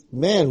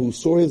man who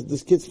saw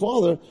this kid's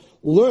father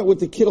learned with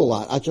the kid a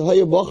lot. Until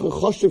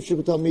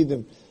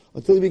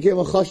he became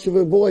a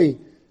chashuv boy,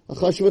 a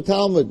chashuv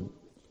Talmud.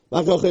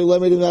 He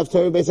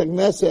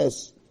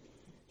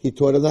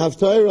taught him the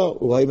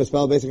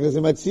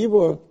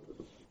Haftarah,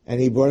 and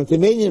he brought him to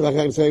Minyan.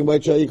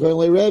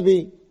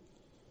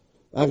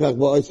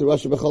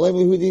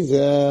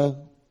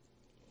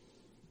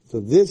 So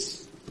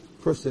this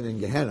person in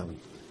Gehenna,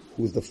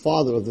 who was the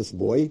father of this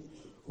boy,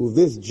 who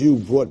this Jew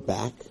brought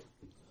back,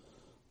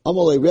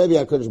 God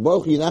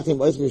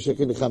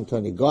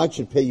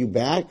should pay you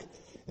back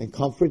and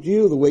comfort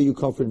you the way you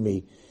comfort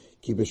me.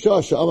 Because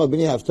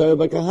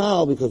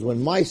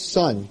when my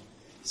son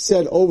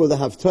said over the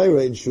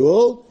Haftarah in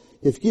Shul,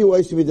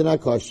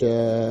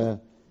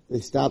 they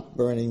stopped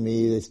burning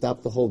me, they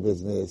stopped the whole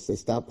business, they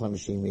stopped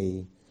punishing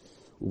me.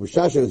 And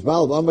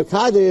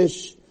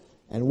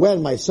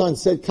when my son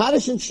said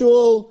Kaddish in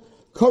Shul,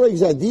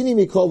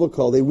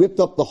 they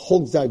ripped up the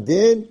whole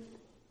Gzardin,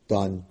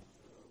 done.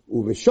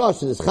 When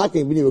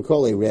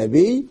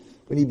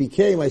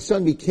my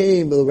son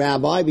became a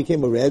rabbi,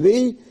 became a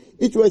rebbe,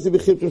 remember,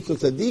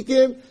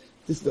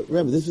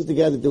 this was the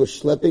guy that they were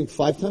schlepping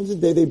 5 times a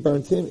day. They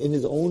burnt him in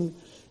his own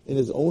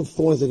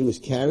thorns that he was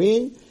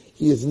carrying.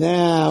 His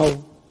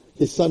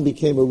son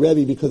became a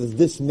rebbe because of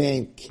this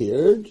man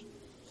cared.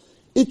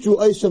 They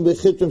put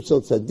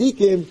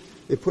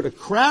a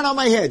crown on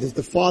my head. This is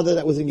the father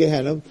that was in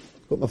Gehenna.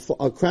 Put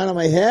a crown on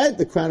my head,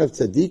 the crown of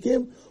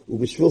tzaddikim.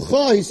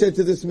 He said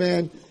to this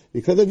man,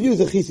 because of you,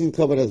 because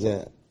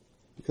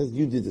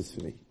you did this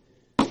for me.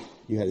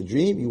 You had a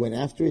dream, you went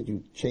after it,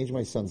 you changed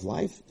my son's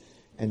life,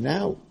 and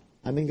now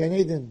I'm in Gan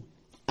Eden.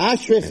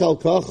 Thank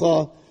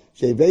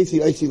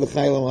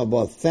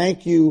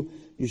you.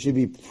 You should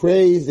be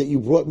praised that you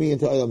brought me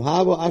into Olam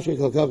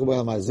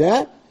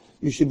Haba.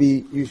 You should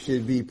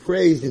be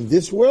praised in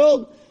this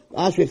world.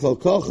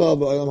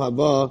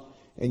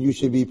 And you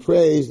should be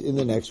praised in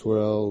the next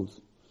world.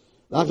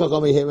 Okay,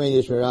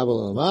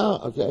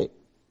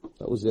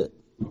 that was it.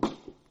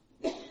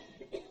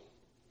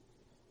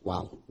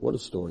 Wow, what a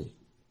story.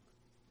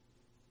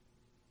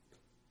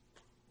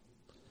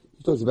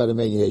 He talks about a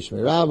man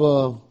Yeheshmei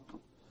Rabbah,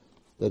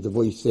 that the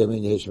voice said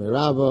man Yeheshmei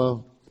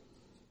Rabbah,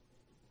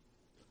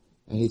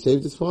 and he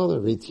saved his father.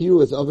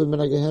 V'tiru es avim min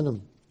haGehenna.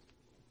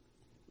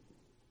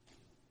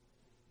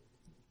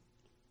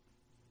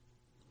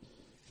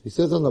 He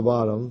says on the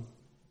bottom,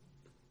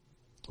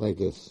 like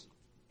this.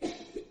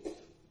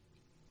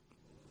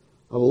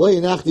 He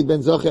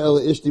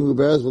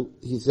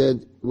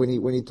said when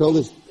he told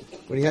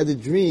when he had the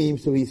dream,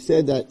 so he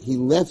said that he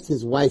left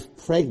his wife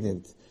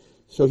pregnant.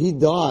 So he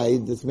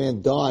died, this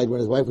man died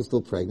when his wife was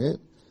still pregnant.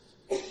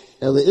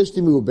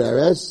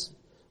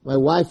 My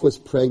wife was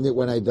pregnant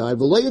when I died. I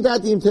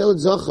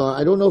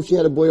don't know if she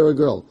had a boy or a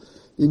girl.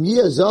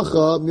 Who's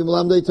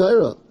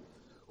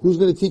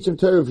going to teach him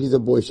Torah if he's a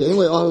boy?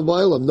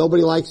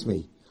 Nobody likes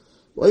me.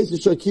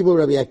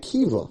 Rabbi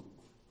Akiva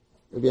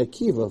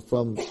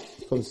from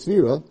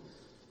Sefirat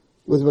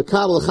was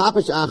Makabel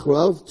Chapesh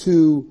Achrav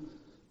to,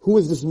 who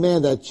is this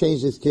man that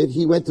changed this kid?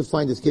 He went to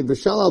find this kid,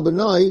 V'shal al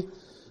Benoi,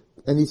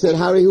 and he said,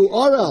 Harihu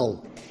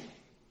Orel.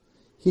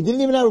 He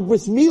didn't even have a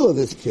bris milah,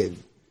 this kid.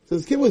 So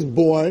this kid was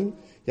born,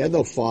 he had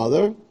no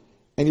father,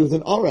 and he was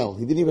an Orel.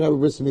 He didn't even have a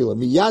bris milah.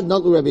 Miyad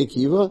Natlu Rabbi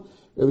Akiva.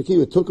 Rabbi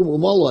Akiva took him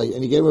umalai,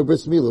 and he gave him a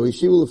bris milah. He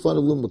shivul the fun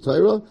of Lum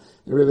Torah,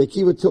 and Rabbi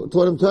Akiva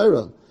taught him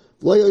Torah.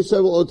 I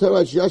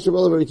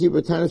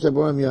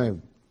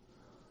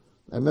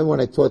remember when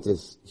I taught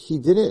this, he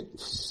didn't,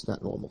 it's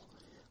not normal.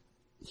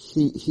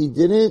 He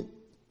didn't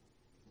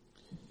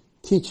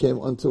teach him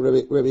until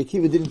Rabbi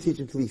Akiva didn't teach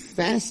him until he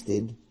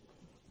fasted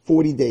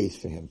 40 days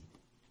for him.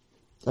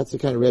 That's the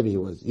kind of Rebbe he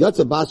was.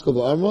 Yatsa Baskol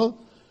v'Arma,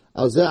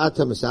 Alzeh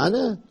Ata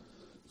Masana.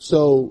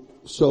 So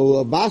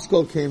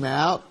Baskol came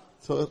out.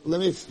 So let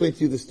me explain to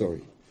you the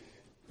story.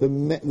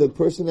 The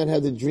person that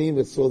had the dream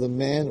that saw the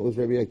man was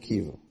Rabbi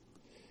Akiva.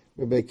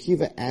 Rabbi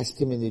Akiva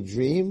asked him in the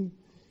dream,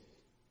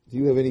 do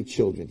you have any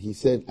children? He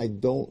said, I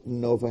don't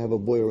know if I have a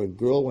boy or a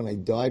girl. When I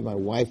died, my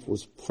wife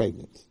was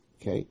pregnant.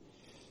 Okay?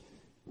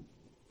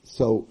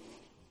 So,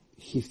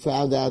 he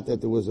found out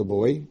that there was a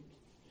boy.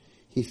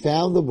 He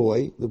found the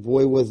boy. The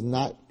boy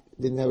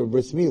didn't have a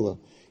bris milah.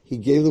 He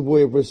gave the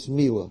boy a bris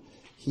milah.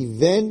 He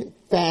then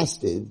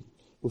fasted,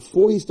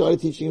 before he started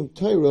teaching him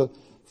Torah,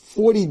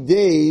 40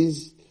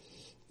 days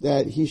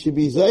that he should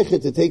be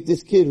zeichet to take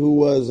this kid who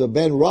was a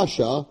ben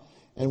Rasha,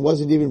 and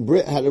wasn't even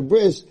had a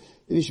bris,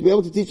 that he should be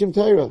able to teach him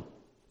Torah.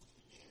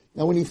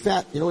 Now when he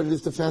you know what it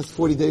is to fast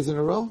 40 days in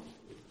a row?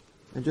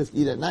 And just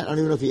eat at night? I don't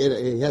even know if he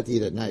had to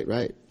eat at night,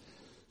 right?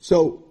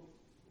 So,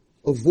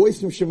 a voice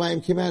from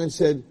Shemayim came out and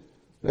said,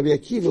 Rabbi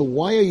Akiva,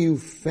 why are you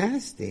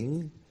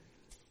fasting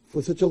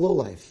for such a low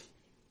life?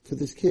 For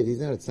this kid, he's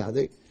not a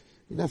tzaddik.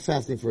 You're not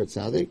fasting for a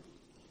tzaddik.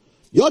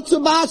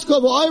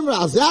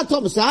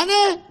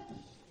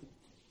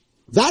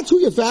 That's who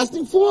you're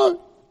fasting for?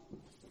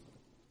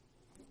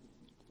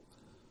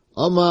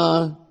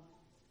 Amar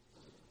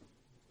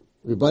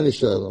Ribbani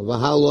Shalom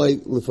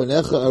V'haloi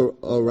L'fanecha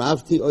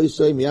Aravti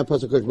Oisoi Miyad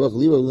Pasuk Kodesh Baruch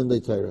Li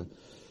L'Limdei Torah.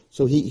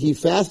 So he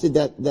fasted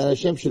that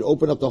Hashem should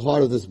open up the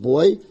heart of this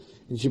boy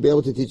and should be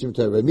able to teach him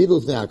Torah.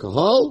 V'midu L'fnei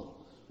Alcohol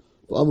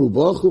V'amru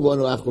Baruchu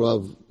V'anu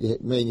Achrav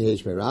Mein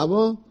Yehesh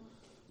Merama,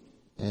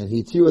 and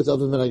he tirus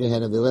other men of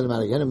Gehenna. They let him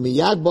out of Gehenna.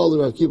 Miyad Bal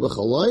Rav Akiva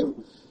Chaloim.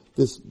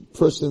 This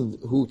person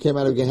who came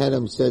out of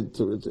Gehenna said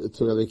to Rabbi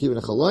Akiva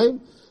in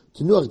Chaloim,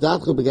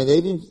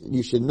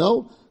 you should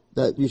know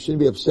that you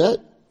shouldn't be upset.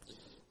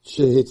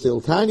 You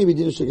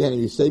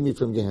save me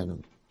from Gehenna.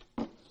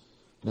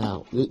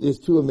 Now, there's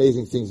two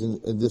amazing things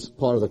in this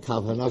part of the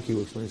Kav Hanaki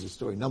who explains the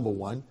story. Number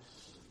one,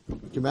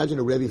 can you imagine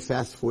a Rebbe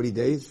fast 40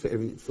 days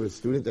for a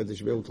student that they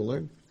should be able to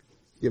learn?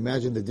 Can you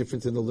imagine the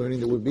difference in the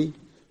learning that would be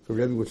if a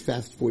Rebbe would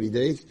fast 40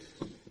 days?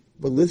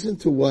 But listen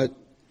to what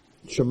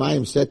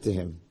Shemayim said to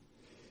him.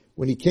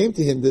 When he came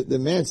to him, the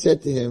man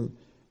said to him,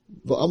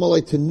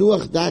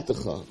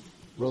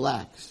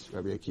 relax,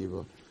 Rabbi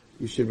Akiva.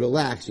 You should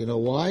relax. You know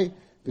why?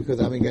 Because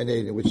I'm in Gan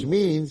Eden. Which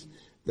means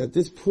that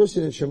this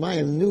person in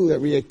Shemayim knew that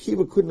Rabbi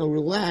Akiva couldn't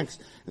relax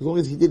as long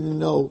as he didn't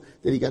know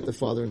that he got the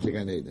father into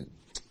Gan Eden.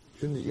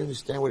 You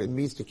understand what it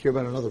means to care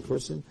about another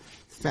person?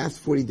 Fast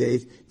 40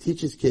 days,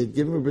 teach his kid,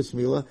 give him a bris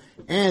milah,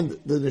 and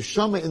the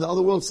neshama in the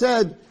other world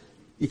said,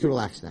 you can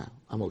relax now.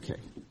 I'm okay.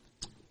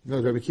 You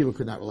know, Rabbi Akiva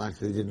could not relax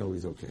because he didn't know he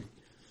was okay.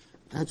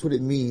 That's what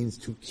it means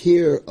to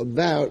care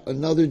about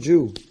another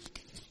Jew.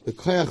 The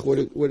koyach,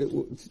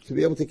 to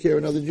be able to care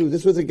about another Jew.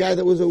 This was a guy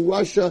that was a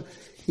Russia.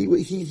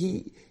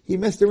 He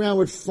messed around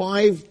with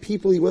 5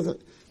 people. He wasn't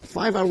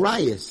 5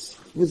 arayas.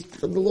 He was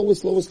from the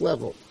lowest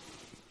level.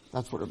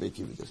 That's what Rabbi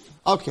Akiva did.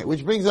 Okay,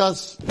 which brings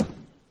us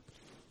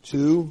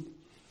to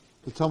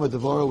the Talmud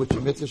Devorah, which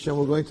in Mitzvah Shem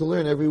we're going to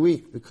learn every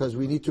week because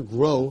we need to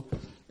grow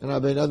in our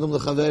Ben Adam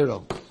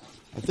L'Chaveiro.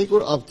 I think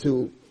we're up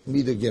to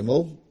Midah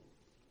Gimel.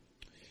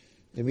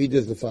 The Midah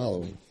is the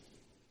following.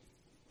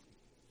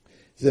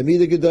 It's a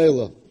Midah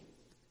Gedolah.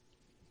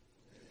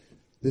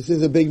 This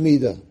is a big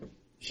Midah.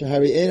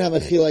 Shahari ein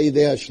ha-mechila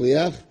yidei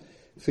ha-shliach.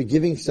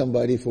 Forgiving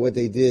somebody for what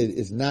they did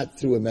is not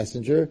through a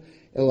messenger.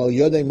 El al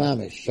yodei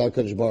mamish, shal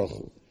kadosh baruch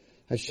hu.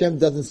 Hashem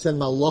doesn't send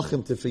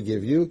malachim to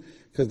forgive you,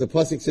 because the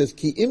pasuk says,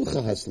 Ki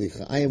imcha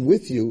ha-slicha. I am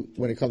with you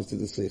when it comes to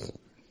the slicha.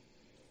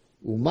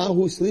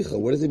 Umahu slicha.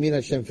 What does it mean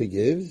Hashem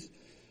forgives?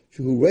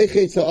 Shuhu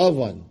reichetz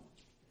ha'avan.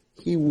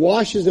 He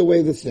washes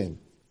away the sin.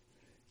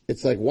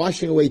 It's like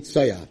washing away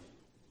tzayah.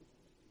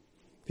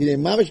 A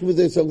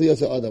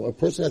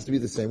person has to be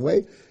the same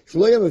way.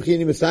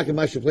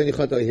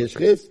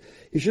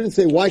 He shouldn't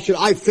say, why should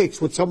I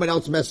fix what someone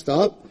else messed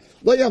up?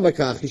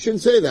 He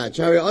shouldn't say that.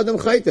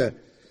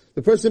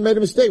 The person made a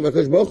mistake. So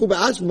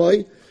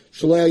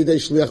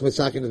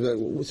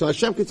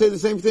Hashem could say the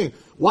same thing.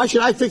 Why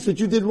should I fix what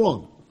you did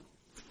wrong?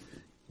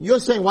 You're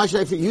saying, why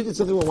should I fix, you did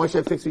something wrong, why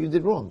should I fix what you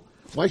did wrong?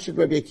 Why should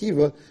Rabbi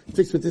Akiva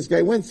fix what this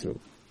guy went through?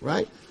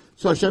 Right?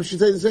 So Hashem should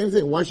say the same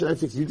thing. Why should I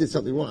fix it? You did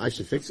something wrong, I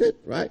should fix it?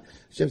 Right?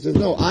 Hashem says,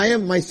 no, I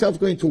am myself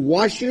going to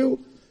wash you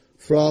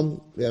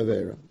from the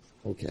Avera.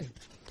 Okay.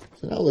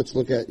 So now let's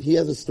look at, he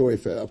has a story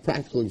for, a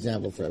practical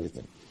example for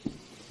everything.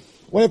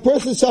 When a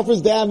person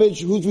suffers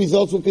damage whose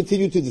results will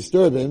continue to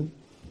disturb him,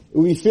 it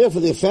would be fair for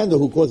the offender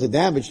who caused the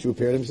damage to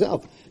repair it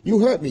himself. You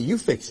hurt me, you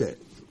fix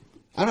it.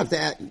 I don't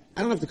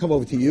have to come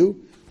over to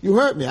you. You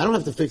hurt me, I don't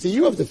have to fix it,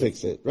 you have to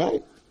fix it,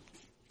 right?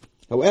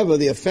 However,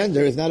 the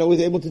offender is not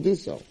always able to do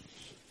so.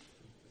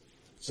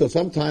 So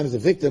sometimes the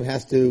victim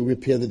has to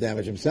repair the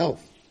damage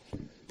himself.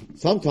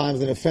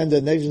 Sometimes an offender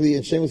negligently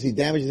and shamelessly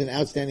damages an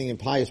outstanding and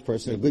pious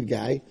person, a good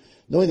guy,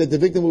 knowing that the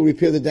victim will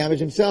repair the damage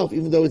himself,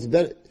 even though it's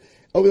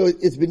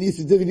beneath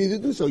his dignity to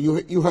do so.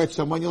 You hurt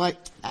someone, you're like,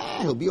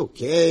 he'll be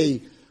okay.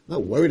 I'm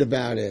not worried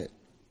about it.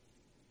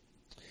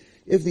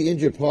 If the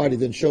injured party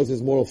then shows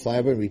his moral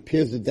fiber and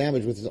repairs the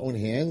damage with his own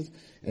hands,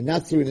 and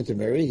not through an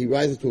intermediary, he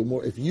rises to a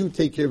more, if you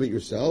take care of it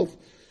yourself,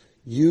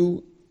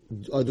 you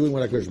are doing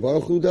what HaKadosh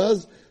Baruch Hu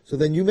does, so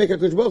then you make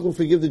HaKadosh Baruch Hu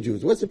forgive the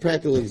Jews. What's the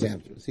practical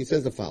example? He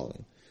says the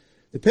following.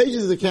 The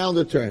pages of the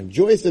calendar turned.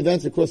 Joyous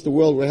events across the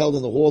world were held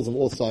in the halls of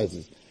all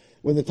sizes.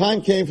 When the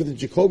time came for the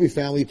Jacoby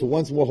family to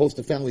once more host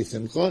a family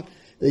simcha,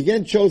 they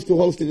again chose to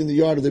host it in the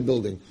yard of their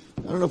building.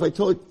 I don't know if I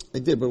told you, I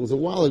did, but it was a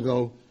while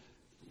ago.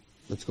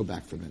 Let's go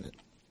back for a minute.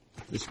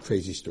 This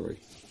crazy story.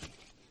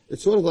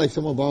 It's sort of like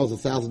someone borrows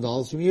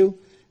 $1,000 from you,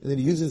 and then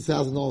he uses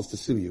 $1,000 to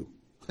sue you.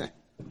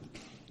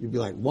 You'd be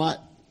like,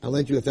 what? I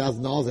lent you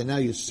 $1,000 and now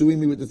you're suing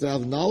me with the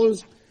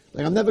 $1,000?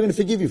 Like, I'm never going to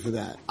forgive you for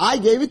that. I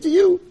gave it to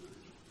you,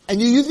 and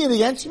you're using it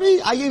against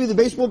me? I gave you the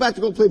baseball bat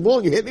to go play ball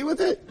and you hit me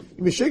with it?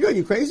 You Meshiga?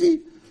 You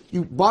crazy?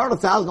 You borrowed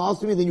 $1,000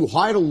 from me and then you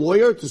hired a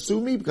lawyer to sue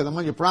me because I'm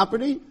on your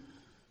property?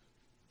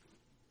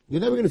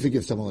 You're never going to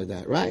forgive someone like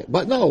that, right?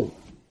 But no.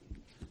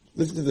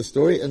 Listen to the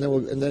story and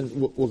then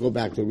we'll go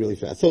back to it really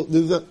fast. So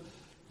there's a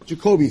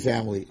Jacoby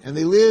family and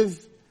they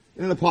live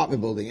in an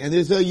apartment building and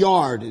there's a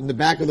yard in the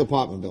back of the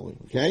apartment building,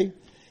 okay?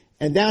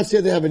 And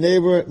downstairs they have a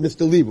neighbor,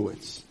 Mr.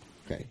 Leibowitz,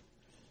 okay?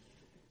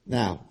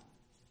 Now,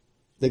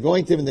 they're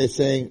going to him and they're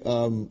saying,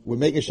 we're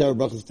making shower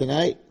brachas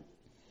tonight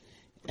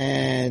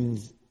and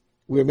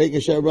we're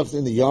making shower brachas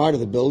in the yard of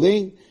the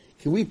building.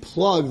 Can we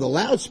plug the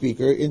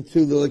loudspeaker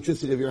into the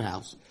electricity of your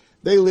house?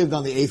 They lived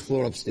on the 8th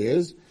floor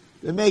upstairs.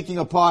 They're making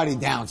a party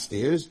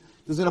downstairs.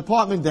 There's an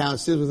apartment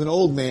downstairs with an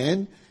old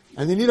man,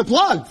 and they need a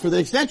plug for the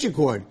extension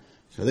cord.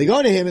 So they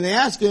go to him and they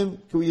ask him,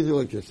 can we use the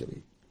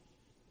electricity?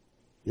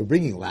 You're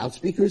bringing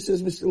loudspeakers,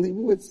 says Mr.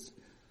 Leibowitz.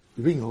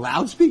 You're bringing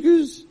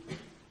loudspeakers?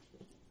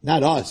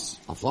 Not us,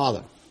 our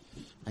father.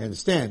 I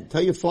understand.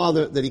 Tell your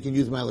father that he can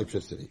use my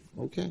electricity.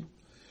 Okay.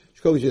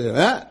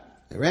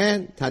 They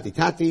ran,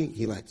 tati,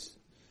 he lets.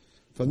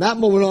 From that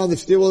moment on, the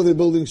stairwell of the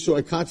building saw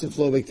a constant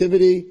flow of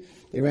activity.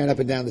 They ran up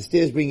and down the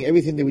stairs, bringing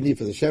everything they would need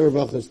for the shower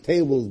brachas,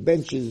 tables,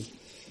 benches.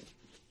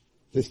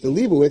 Mr.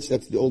 Leibowitz,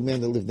 that's the old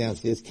man that lived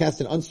downstairs, cast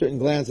an uncertain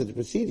glance at the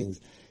proceedings.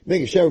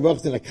 Making shower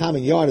brachas in a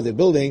common yard of their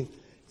building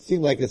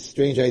seemed like a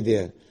strange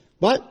idea.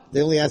 But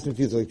they only asked him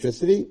to use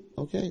electricity.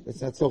 Okay,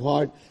 that's not so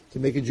hard to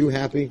make a Jew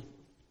happy.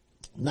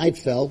 Night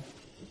fell,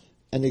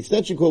 and the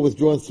extension cord was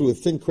drawn through a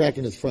thin crack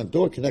in his front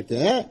door,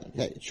 connected.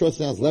 Okay, short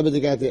sounds, lever, they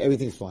got there,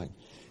 everything's fine.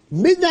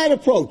 Midnight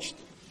approached,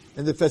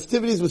 and the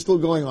festivities were still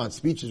going on.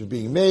 Speeches were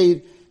being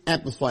made,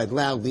 amplified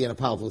loudly in a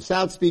powerful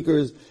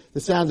loudspeakers.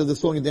 The sound of the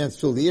song and dance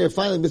filled the air.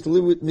 Finally,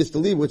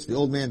 Mr. Leibowitz, the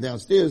old man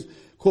downstairs,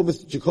 called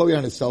Mr. Jacoby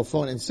on his cell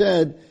phone and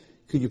said,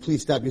 could you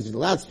please stop using the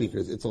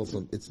loudspeakers?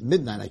 It's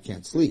midnight, I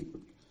can't sleep.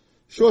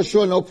 Sure,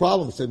 no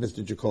problem, said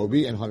Mr.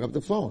 Jacoby, and hung up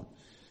the phone.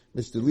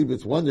 Mr.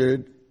 Leibowitz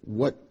wondered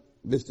what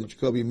Mr.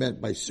 Jacoby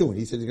meant by soon.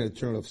 He said he's going to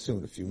turn it off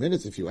soon. A few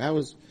minutes, a few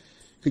hours.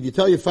 Could you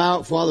tell your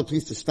father,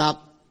 please, to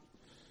stop?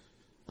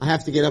 I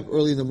have to get up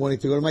early in the morning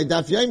to go to my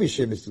Daf Yomi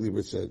shir, Mr.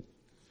 Leibowitz said.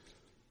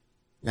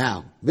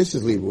 Now,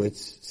 Mrs.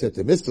 Leibowitz said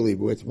to Mr.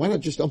 Leibowitz, why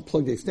not just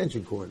unplug the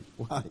extension cord?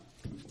 Why?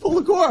 Pull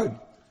the cord.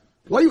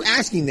 Why are you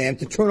asking them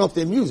to turn off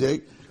their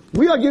music?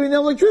 We are giving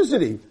them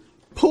electricity.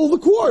 Pull the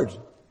cord.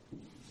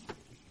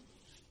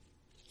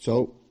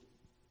 So,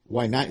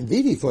 why not?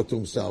 Indeed, he thought to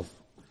himself,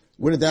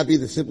 wouldn't that be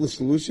the simplest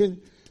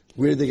solution?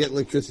 Where did they get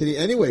electricity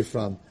anyway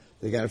from?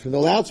 They got it from the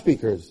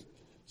loudspeakers.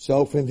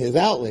 So from his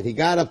outlet, he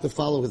got up to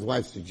follow his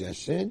wife's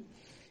suggestion.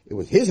 It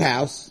was his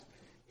house,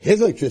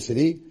 his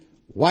electricity.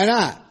 Why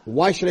not?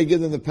 Why should I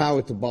give them the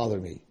power to bother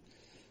me?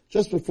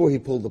 Just before he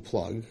pulled the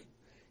plug,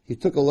 he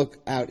took a look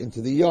out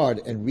into the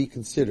yard and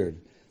reconsidered.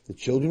 The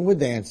children were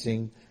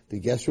dancing, the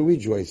guests were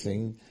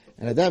rejoicing,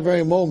 and at that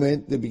very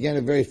moment, there began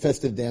a very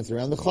festive dance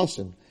around the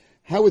chosin.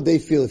 How would they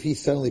feel if he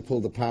suddenly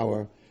pulled the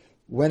power,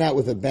 went out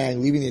with a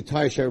bang, leaving the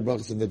entire shower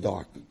brachas in the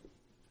dark?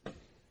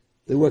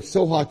 They worked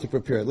so hard to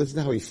prepare it. Listen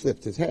to how he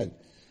flipped his head.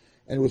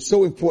 And it was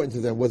so important to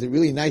them. Was it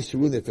really nice to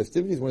ruin their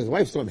festivities? When his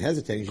wife saw him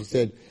hesitating, she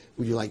said,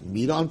 would you like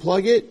me to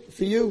unplug it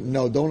for you?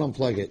 No, don't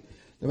unplug it.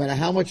 No matter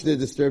how much they're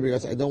disturbing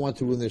us, I don't want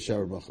to ruin their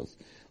shower brachos.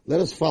 Let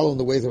us follow in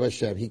the ways of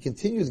Hashem. He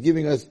continues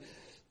giving us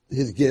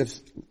his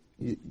gifts.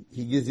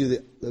 He gives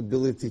you the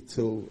ability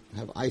to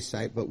have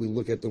eyesight, but we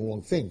look at the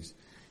wrong things.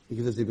 He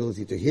gives us the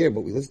ability to hear,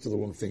 but we listen to the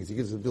wrong things. He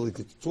gives us the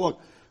ability to talk,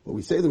 but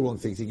we say the wrong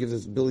things. He gives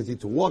us the ability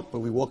to walk,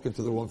 but we walk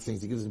into the wrong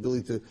things. He gives us the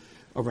ability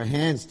of our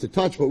hands to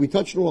touch, but we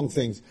touch the wrong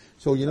things.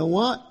 So you know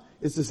what?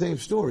 It's the same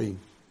story.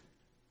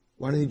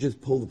 Why don't you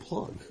just pull the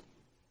plug?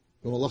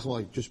 And Allah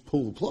like, just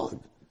pull the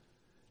plug.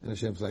 And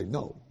Hashem's like,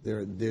 no,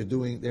 they're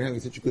having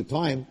such a good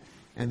time,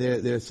 and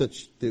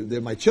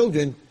they're my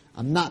children.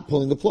 I'm not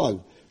pulling the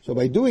plug. So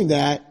by doing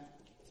that,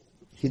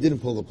 he didn't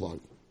pull the plug.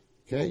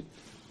 Okay?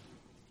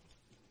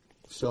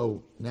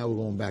 So now we're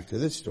going back to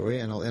this story,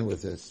 and I'll end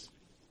with this.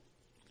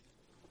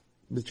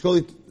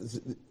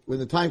 When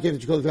the time came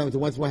for Chikoli family to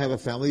once more have a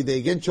family, they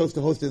again chose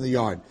to host in the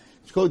yard.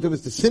 Chikoli told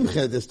Mr.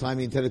 Simcha at this time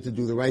he intended to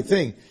do the right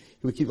thing.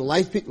 He would keep the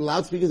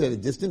loudspeakers at a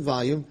distant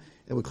volume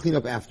and would clean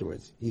up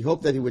afterwards. He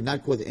hoped that he would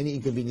not cause any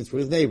inconvenience for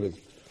his neighbors.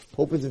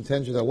 Hope and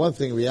intentions are one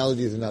thing,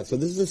 reality is another. So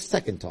this is the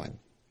second time.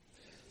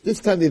 This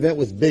time the event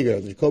was bigger.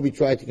 Jacoby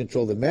tried to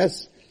control the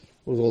mess. It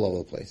was all over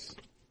the place.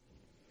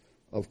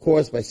 Of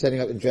course, by setting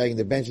up and dragging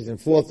the benches and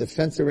forth, the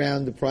fence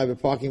around the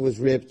private parking was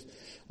ripped.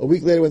 A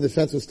week later, when the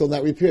fence was still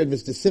not repaired,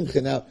 Mr.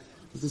 Simcha, now,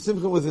 Mr.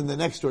 Simcha was in the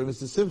next story.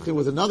 Mr. Simcha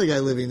was another guy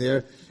living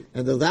there,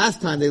 and the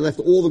last time they left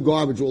all the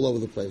garbage all over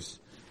the place.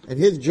 And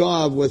his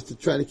job was to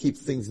try to keep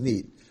things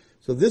neat.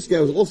 So this guy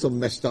was also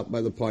messed up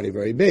by the party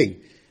very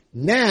big.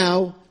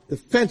 Now, the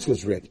fence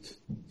was ripped.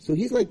 So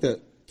he's like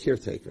the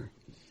caretaker.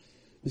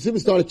 The Simcha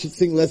started to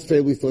think less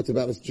favorably thoughts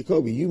about Mr.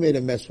 Jacoby. You made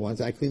a mess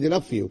once, I cleaned it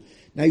up for you.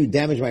 Now you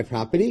damage my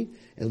property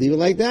and leave it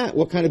like that?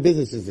 What kind of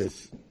business is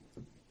this?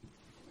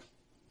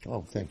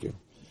 Oh, thank you.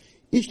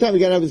 Each time he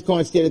got out of his car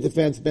and stared at the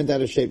fence, bent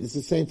out of shape. It's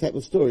the same type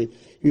of story.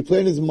 He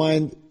replayed in his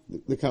mind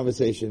the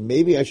conversation.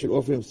 Maybe I should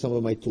offer him some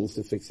of my tools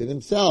to fix it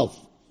himself.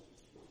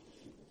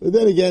 But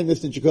then again,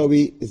 Mr.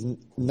 Jacoby is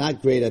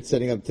not great at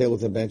setting up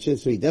tables and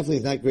benches, so he definitely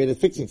is not great at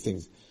fixing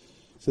things.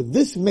 So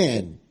this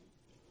man,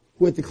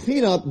 who had to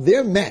clean up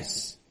their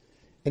mess,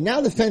 and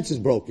now the fence is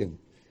broken,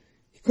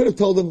 he could have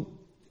told them,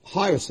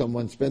 hire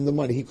someone, spend the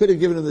money. He could have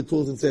given him the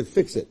tools and said,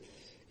 fix it.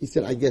 He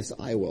said, I guess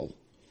I will.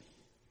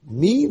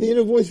 Me, the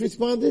inner voice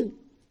responded,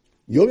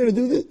 you're going to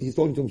do this? He's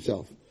talking to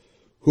himself.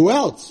 Who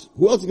else?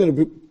 Who else is going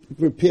to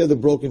repair the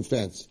broken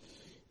fence?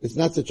 It's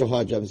not such a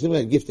hard job. If someone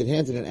had gifted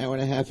hands, in an hour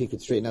and a half, he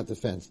could straighten out the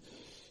fence.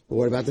 But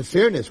what about the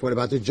fairness? What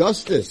about the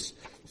justice?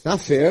 It's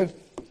not fair.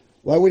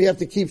 Why would he have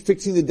to keep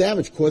fixing the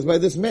damage caused by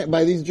this man,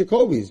 by these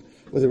Jacobys?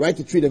 Was it right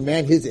to treat a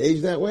man his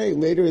age that way?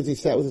 Later, as he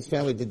sat with his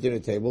family at the dinner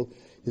table,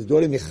 his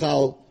daughter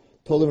Michal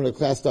told him when the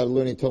class started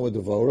learning Talmud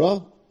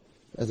Devora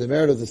as a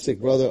merit of the sick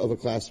brother of a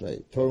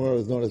classmate. Torah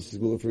was known as the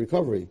school for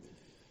recovery.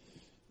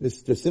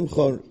 Mr.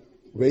 Simcha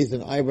raised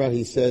an eyebrow.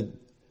 He said,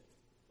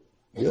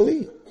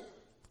 really?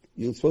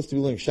 You're supposed to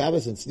be learning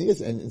Shabbos and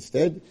Sneas, and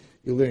instead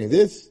you're learning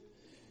this?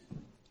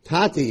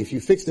 Tati, if you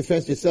fix the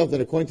fence yourself,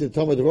 then according to the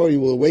Talmud Devora, you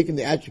will awaken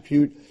the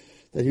attribute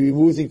that he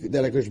removes, that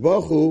HaKadosh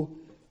Baruch Hu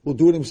will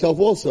do it himself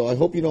also. I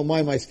hope you don't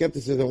mind my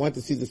skepticism. I want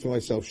to see this for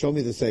myself. Show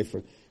me the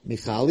Sefer.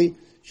 Michali,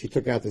 she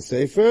took out the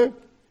Sefer,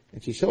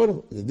 and she showed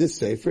him this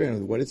Sefer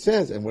and what it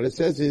says. And what it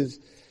says is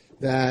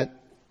that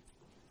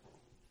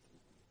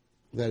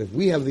if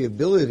we have the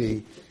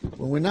ability,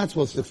 when we're not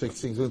supposed to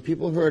fix things, when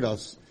people hurt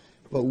us,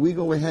 but we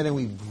go ahead and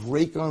we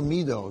break our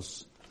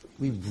midos,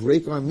 we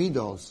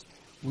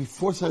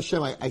force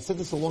Hashem. I said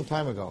this a long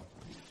time ago.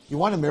 You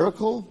want a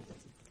miracle?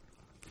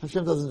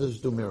 Hashem doesn't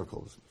just do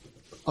miracles.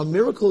 A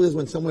miracle is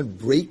when someone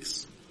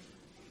breaks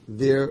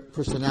their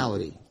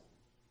personality.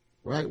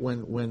 Right?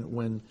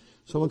 When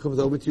someone comes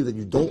over to you that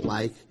you don't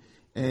like,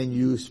 and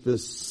you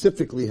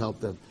specifically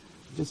help them.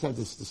 I just had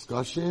this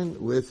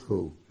discussion with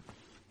who?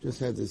 Well,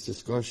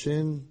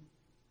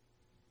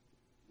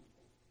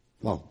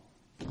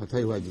 I'll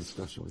tell you who I had this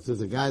discussion with. There's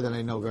a guy that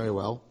I know very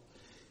well.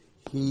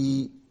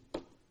 There's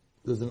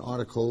an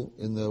article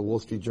in the Wall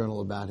Street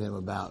Journal about him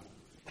about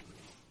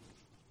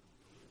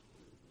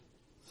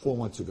 4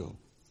 months ago.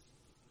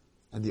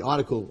 And the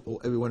article,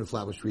 everyone in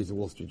Flatbush reads the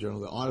Wall Street Journal,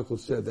 the article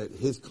said that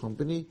his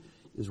company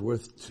is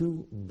worth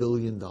 $2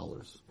 billion.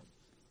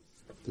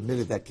 The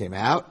minute that came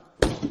out,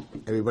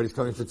 everybody's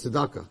coming for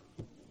tzedakah.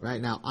 Right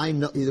now, I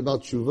know he's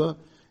about tshuva,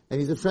 and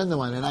he's a friend of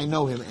mine, and I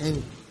know him,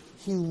 and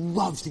he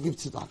loves to give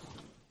tzedakah.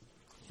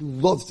 He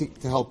loves to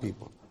help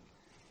people.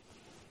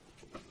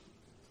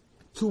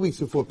 2 weeks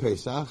before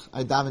Pesach,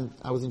 I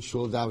was in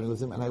shul davening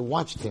with him, and I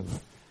watched him.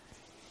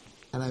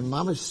 And I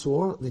mamash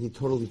saw that he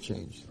totally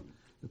changed.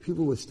 The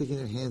people were sticking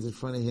their hands in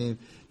front of him.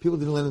 People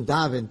didn't let him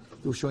daven.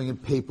 They were showing him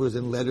papers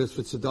and letters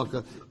for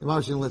tzedakah. And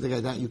mamash didn't let the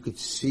guy down. You could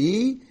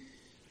see.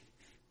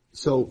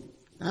 So,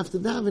 after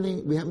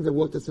davening, we happened to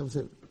walk to him and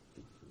said,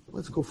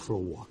 let's go for a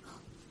walk.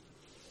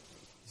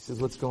 He says,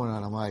 what's going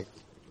on? I'm like,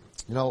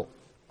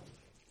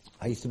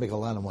 I used to make a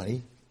lot of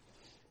money,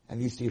 and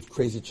I used to give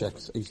crazy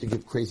checks. I used to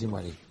give crazy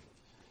money.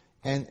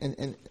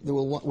 And there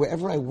were,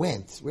 wherever I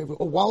went,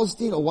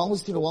 Wallerstein,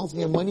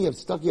 I have money, I'm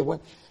stuck here.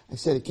 I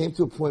said, it came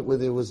to a point where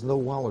there was no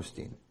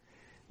Wallerstein.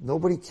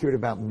 Nobody cared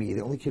about me.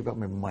 They only cared about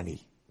my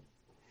money.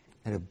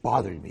 And it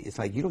bothered me. It's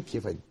like, you don't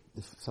care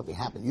if something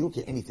happened. You don't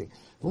care anything.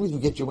 As long as you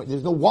get your money.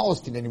 There's no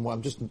Wallerstein anymore.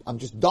 I'm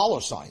just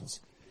dollar signs.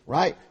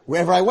 Right?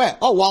 Wherever I went.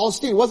 Oh,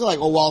 Wallerstein. It wasn't like,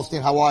 oh,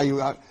 Wallerstein, how are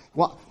you? I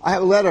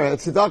have a letter.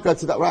 It's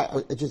tzedakah. Right.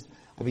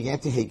 I began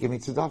to hate giving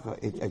tzedakah.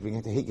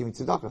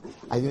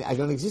 I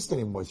don't exist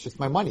anymore. It's just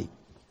my money.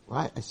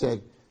 Right? I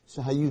said,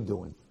 so how you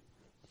doing?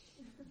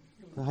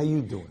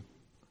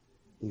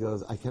 He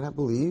goes, I cannot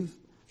believe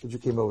that you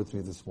came over to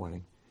me this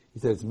morning. He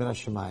said, it's min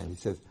hashamayim. He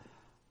says,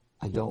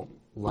 I don't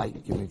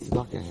like giving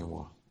tzedakah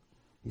anymore.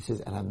 He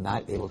says, and I'm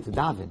not able to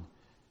daven.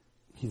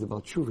 He's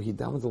about tshuva. He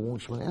davens a long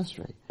Shemona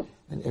Esrei.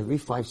 And every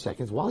 5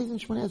 seconds, while he's in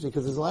Shemona Esrei,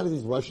 because there's a lot of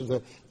these Russians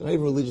that they're not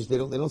even religious. They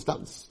don't say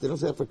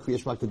that for Kriya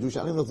Shema Kedusha. I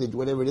don't even know if they do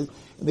whatever it is.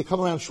 And they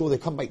come around shul. They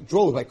come by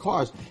droves, by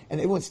cars, and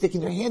everyone's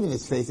sticking their hand in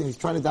his face, and he's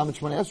trying to daven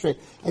Shemona Esrei.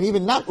 And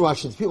even not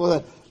Russians, people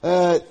that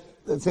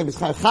say,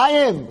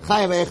 Chaim,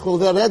 Echel,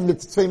 they're red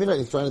with 2 minutes.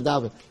 He's trying to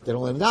daven. They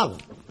don't let him daven.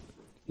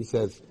 He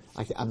says,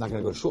 I'm not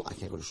going to go to shul. I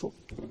can't go to shul.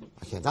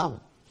 I can't daven.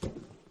 I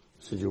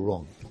said, you're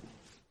wrong.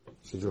 I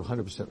said, you're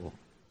 100% wrong.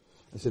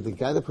 I said, the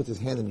guy that puts his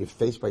hand in your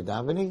face by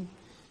davening,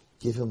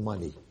 give him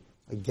money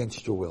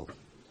against your will.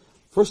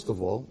 First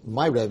of all,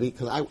 my Rebbe,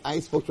 because I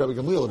spoke to Rabbi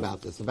Gamliel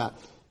about this, about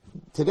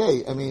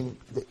today, I mean,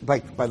 by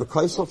the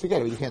Kaisel,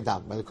 forget it, you can't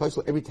daven. By the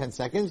Kaisel, every 10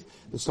 seconds,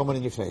 there's someone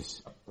in your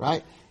face,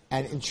 right?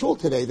 And in shul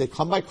today, they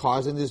come by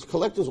cars and there's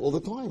collectors all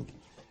the time.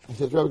 I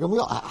said to Rabbi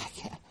Gamliel,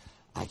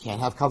 I can't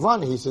have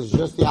kavanah. He says,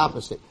 just the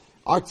opposite.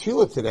 Our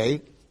tefillah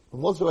today,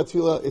 most of our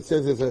tefillah, it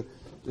says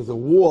there's a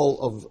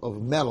wall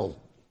of metal.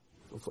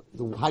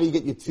 How do you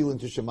get your tefillah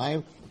into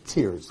Shemayim?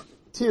 Tears.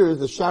 Tears,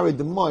 the Shari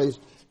Demois,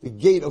 the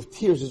gate of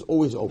tears is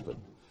always open.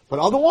 But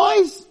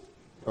otherwise,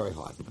 very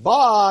hard.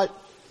 But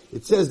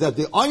it says that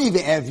the Ani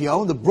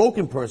Ve'evyon, the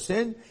broken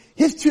person,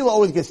 his tefillah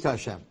always gets to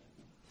Hashem.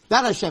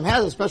 That Hashem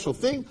has a special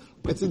thing,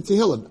 but it's in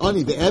Tehillim.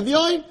 Ani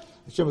Ve'evyon,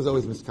 Hashem is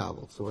always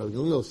miskabel. So Rabbi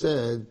Gamliel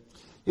said,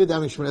 you're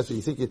davening Shemona Esrei,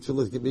 you think your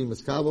tefillah is being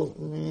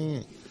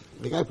miskabel?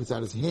 The guy puts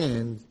out his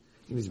hand,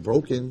 and he's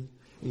broken,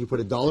 and you put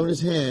 $1 in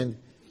his hand,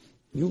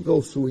 you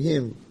go through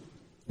him,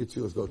 your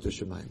tefillahs go to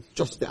Shemayim.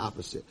 Just the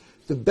opposite.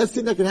 The best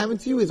thing that can happen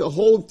to you is a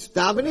whole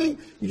davening,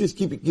 you just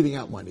keep giving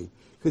out money.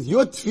 Because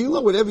your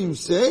tefillah, whatever you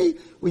say,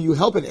 when you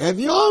help an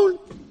Evyon,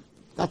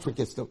 that's what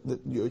gets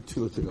your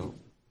tefillah to go.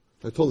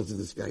 I told it to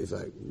this guy, he's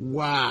like,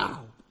 wow.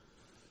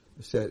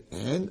 I said,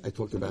 and I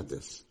talked about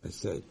this. I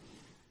said,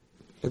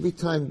 every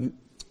time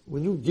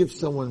when you give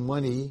someone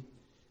money,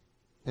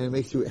 and it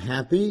makes you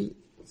happy,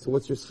 so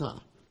what's your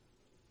schar?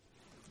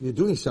 You're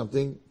doing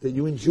something that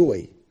you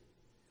enjoy.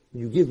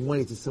 When you give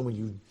money to someone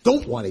you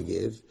don't want to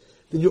give,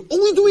 then you're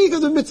only doing it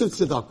in the midst of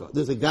tzedakah.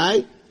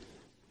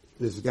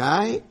 This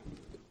guy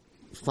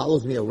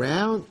follows me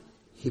around,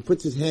 he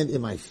puts his hand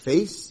in my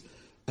face,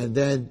 and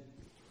then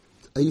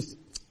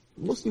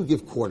most of you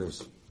give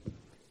quarters.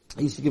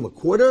 I used to give him a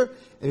quarter,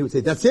 and he would say,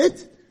 that's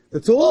it?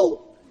 That's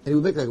all? And he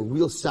would make like a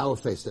real sour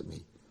face at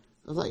me.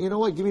 I was like, you know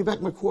what, give me back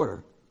my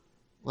quarter.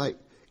 Like,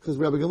 because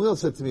Rabbi Gamliel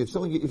said to me,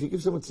 if you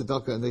give someone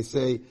tzedakah and they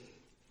say,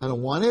 I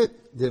don't want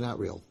it, they're not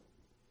real.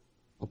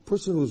 A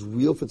person who's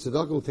real for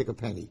tzedakah will take a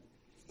penny.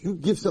 If you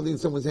give something in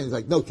someone's hand, he's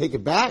like, no, take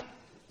it back,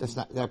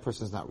 that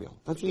person's not real.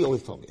 That's what he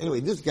always told me. Anyway,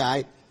 this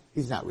guy,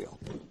 he's not real.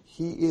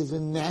 He is the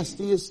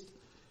nastiest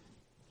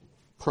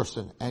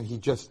person, and he's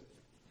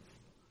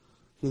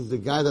the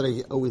guy that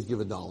I always give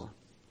 $1.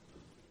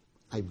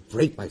 I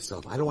break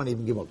myself. I don't want to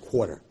even give him a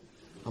quarter.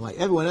 I'm like,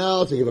 everyone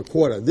else, I give a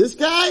quarter. This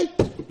guy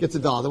gets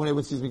 $1. Then when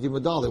everyone sees me give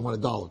him $1, they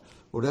want $1.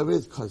 Whatever it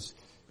is, because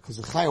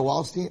the Chaya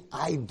Wallerstein,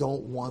 I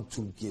don't want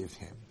to give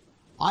him.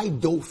 I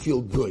don't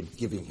feel good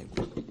giving him.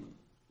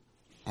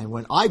 And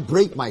when I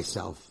break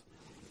myself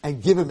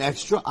and give him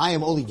extra, I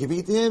am only giving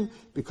it to him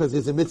because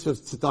there's a mitzvah of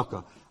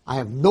tzedakah. I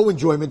have no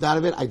enjoyment out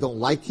of it. I don't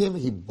like him.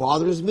 He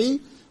bothers me,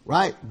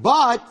 right?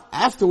 But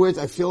afterwards,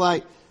 I feel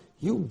like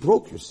you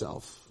broke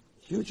yourself.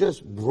 You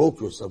just broke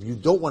yourself. You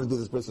don't want to do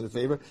this person a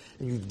favor,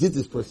 and you did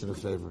this person a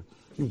favor.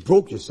 You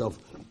broke yourself.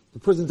 The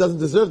person doesn't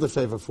deserve the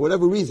favor for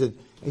whatever reason,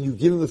 and you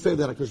give him the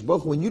favor that HaKadosh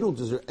Baruch Hu, when you don't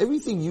deserve.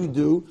 Everything you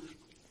do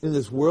in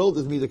this world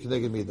is midah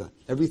k'neged midah.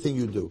 Everything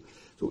you do.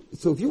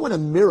 So if you want a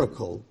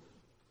miracle,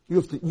 you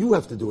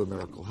have to do a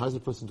miracle. How does a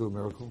person do a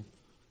miracle?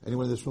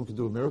 Anyone in this room can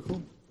do a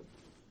miracle?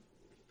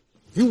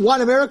 If you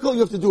want a miracle, you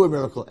have to do a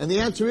miracle. And the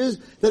answer is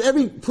that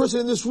every person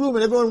in this room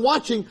and everyone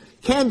watching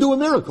can do a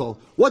miracle.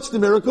 What's the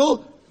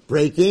miracle?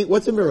 Breaking.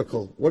 What's a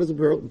miracle? What is a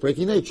miracle?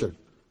 Breaking nature.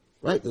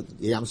 Right? The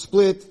yam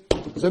split.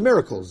 So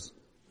miracles.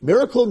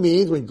 Miracle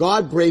means when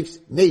God breaks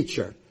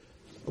nature.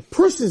 A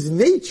person's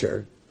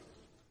nature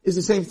is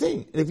the same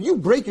thing. And if you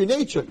break your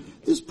nature,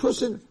 this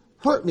person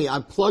hurt me. I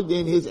plugged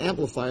in his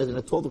amplifiers and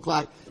at 12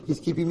 o'clock, he's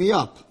keeping me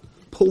up.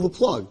 Pull the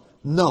plug.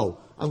 No.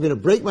 I'm going to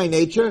break my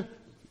nature.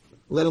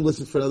 Let him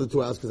listen for another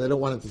 2 hours because I don't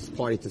want this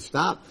party to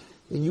stop.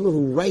 then you have a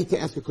right to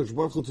ask HaKadosh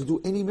Baruch Hu to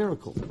do any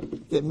miracle.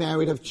 Get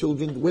married, have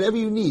children, whatever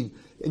you need.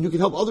 And you can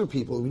help other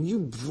people. When you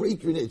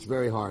break your nature, it's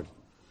very hard.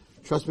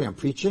 Trust me, I'm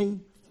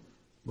preaching,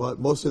 but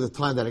most of the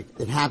time that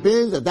it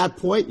happens, at that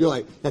point, you're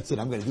like, that's it,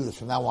 I'm going to do this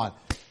from now on.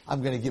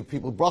 I'm going to give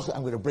people bracha,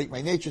 I'm going to break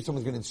my nature,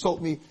 someone's going to insult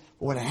me.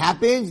 But when it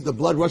happens, the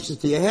blood rushes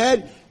to your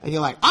head, and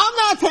you're like, I'm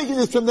not taking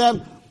this from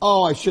them.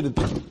 Oh, I should have,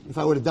 if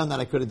I would have done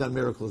that, I could have done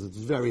miracles. It's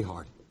very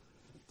hard.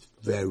 It's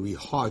very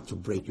hard to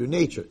break your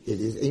nature. It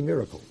is a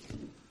miracle.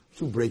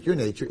 To break your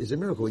nature is a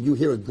miracle. When you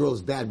hear a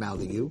girl's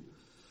bad-mouthing you,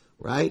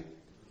 right?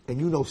 And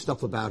you know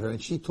stuff about her,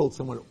 and she told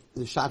someone,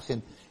 the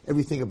shadchan,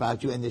 everything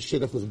about you, and the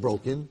shidduch was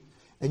broken,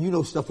 and you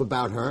know stuff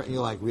about her, and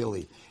you're like,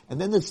 really?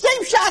 And then the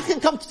same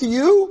shadchan comes to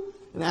you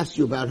and asks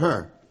you about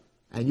her.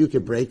 And you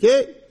can break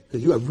it,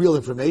 because you have real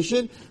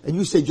information, and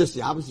you say just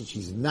the opposite.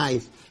 She's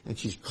nice, and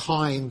she's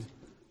kind.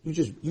 You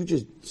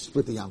just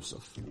split the Yam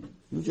Suf.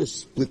 You just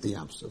split the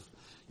Yam Suf.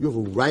 You have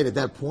a right at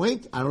that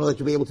point. I don't know that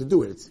you'll be able to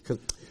do it. It's because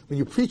when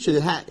you preach it,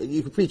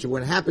 you can preach it.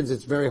 When it happens,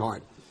 it's very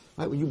hard.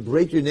 Right? When you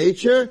break your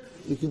nature,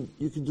 you can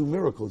do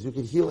miracles. You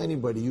can heal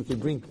anybody. You can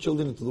bring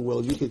children into the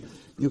world.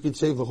 You can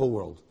save the whole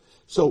world.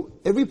 So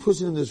every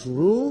person in this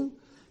room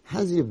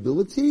has the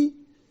ability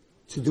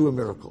to do a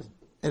miracle.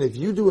 And if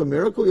you do a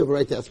miracle, you have a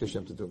right to ask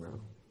Hashem to do a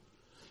miracle.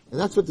 And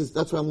that's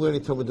why I'm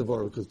learning Talmud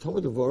Devorah, because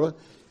Talmud Devorah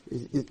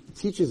it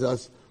teaches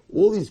us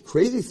all these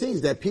crazy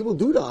things that people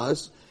do to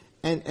us,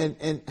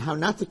 and how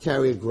not to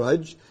carry a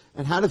grudge,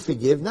 and how to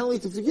forgive, not only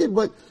to forgive,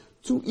 but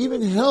to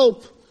even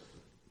help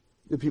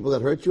the people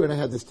that hurt you. And I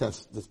had this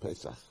test this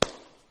Pesach.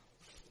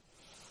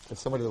 If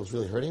somebody that was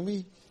really hurting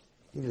me,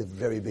 he did a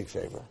very big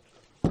favor.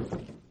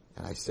 And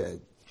I said,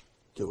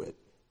 do it.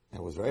 And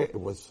it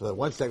was for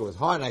 1 second it was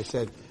hard, and I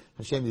said,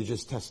 Hashem, you're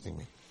just testing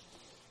me.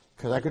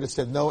 Because I could have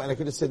said no, and I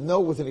could have said no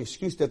with an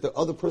excuse that the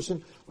other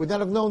person would not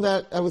have known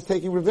that I was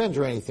taking revenge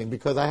or anything,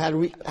 because I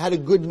had a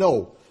good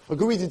no. A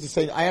good reason to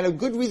say, I had a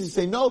good reason to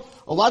say no,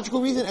 a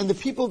logical reason, and the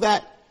people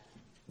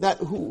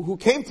who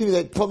came to me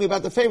that told me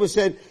about the favor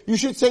said, you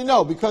should say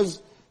no,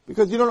 because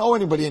you don't owe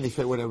anybody any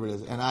favor, whatever it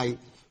is. And I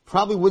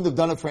probably wouldn't have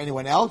done it for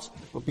anyone else,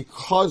 but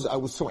because I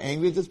was so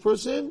angry at this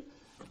person,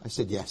 I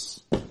said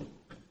yes.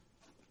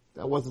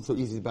 That wasn't so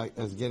easy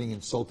as getting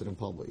insulted in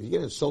public. If you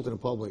get insulted in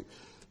public,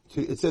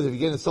 it says if you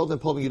get insulted in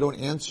public, you don't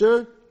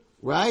answer,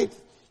 right?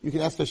 You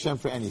can ask Hashem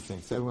for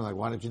anything. So everyone's like,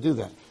 why don't you do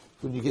that?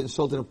 When you get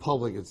insulted in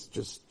public, it's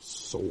just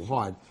so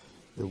hard.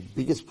 The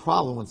biggest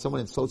problem when someone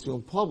insults you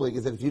in public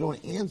is that if you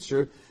don't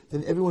answer,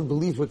 then everyone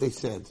believes what they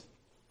said.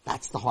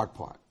 That's the hard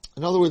part.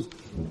 In other words,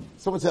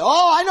 someone said,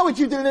 oh, I know what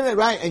you did,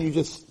 right? And you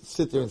just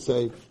sit there and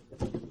say,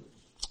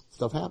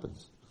 stuff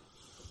happens.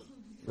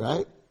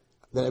 Right?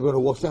 Then everyone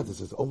who walks out and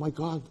says, oh my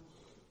God,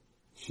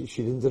 she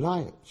didn't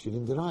deny it. She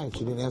didn't deny it.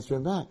 She didn't answer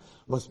him back.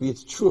 Must be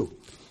it's true.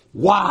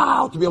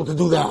 Wow, to be able to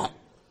do that.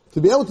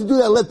 To be able to do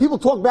that, let people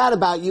talk bad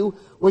about you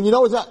when you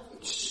know it's not,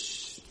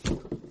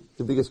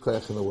 the biggest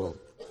clash in the world.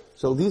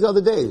 So these are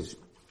the days.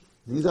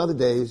 These are the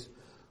days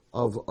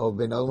of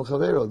Ben Adam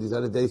Chavero. These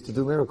are the days to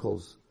do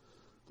miracles.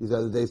 These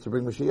are the days to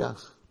bring Mashiach.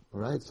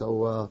 Alright?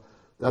 So,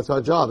 that's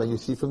our job. And you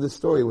see from this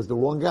story, it was the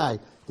wrong guy.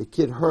 The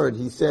kid heard,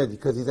 he said,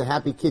 because he's a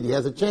happy kid, he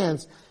has a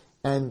chance.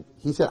 And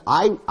he said,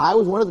 I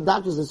was one of the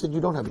doctors that said, you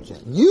don't have a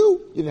chance.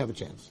 You didn't have a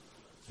chance.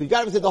 So you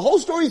got to say, the whole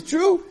story is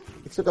true,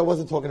 except I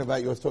wasn't talking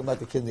about you, I was talking about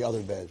the kid in the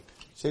other bed.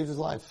 Saved his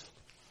life.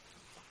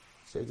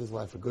 Saved his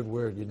life. A good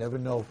word. You never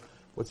know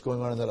what's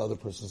going on in that other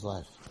person's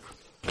life.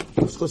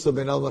 We should see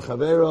the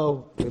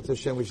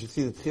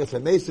Tchias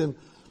HaMesim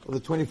of the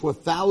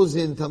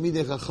 24,000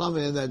 Talmidei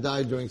Chachamim that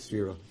died during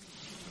Sefirat.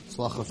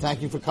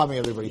 Thank you for coming,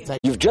 everybody.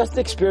 You've just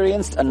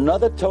experienced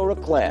another Torah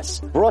class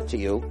brought to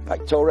you by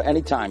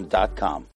TorahAnytime.com.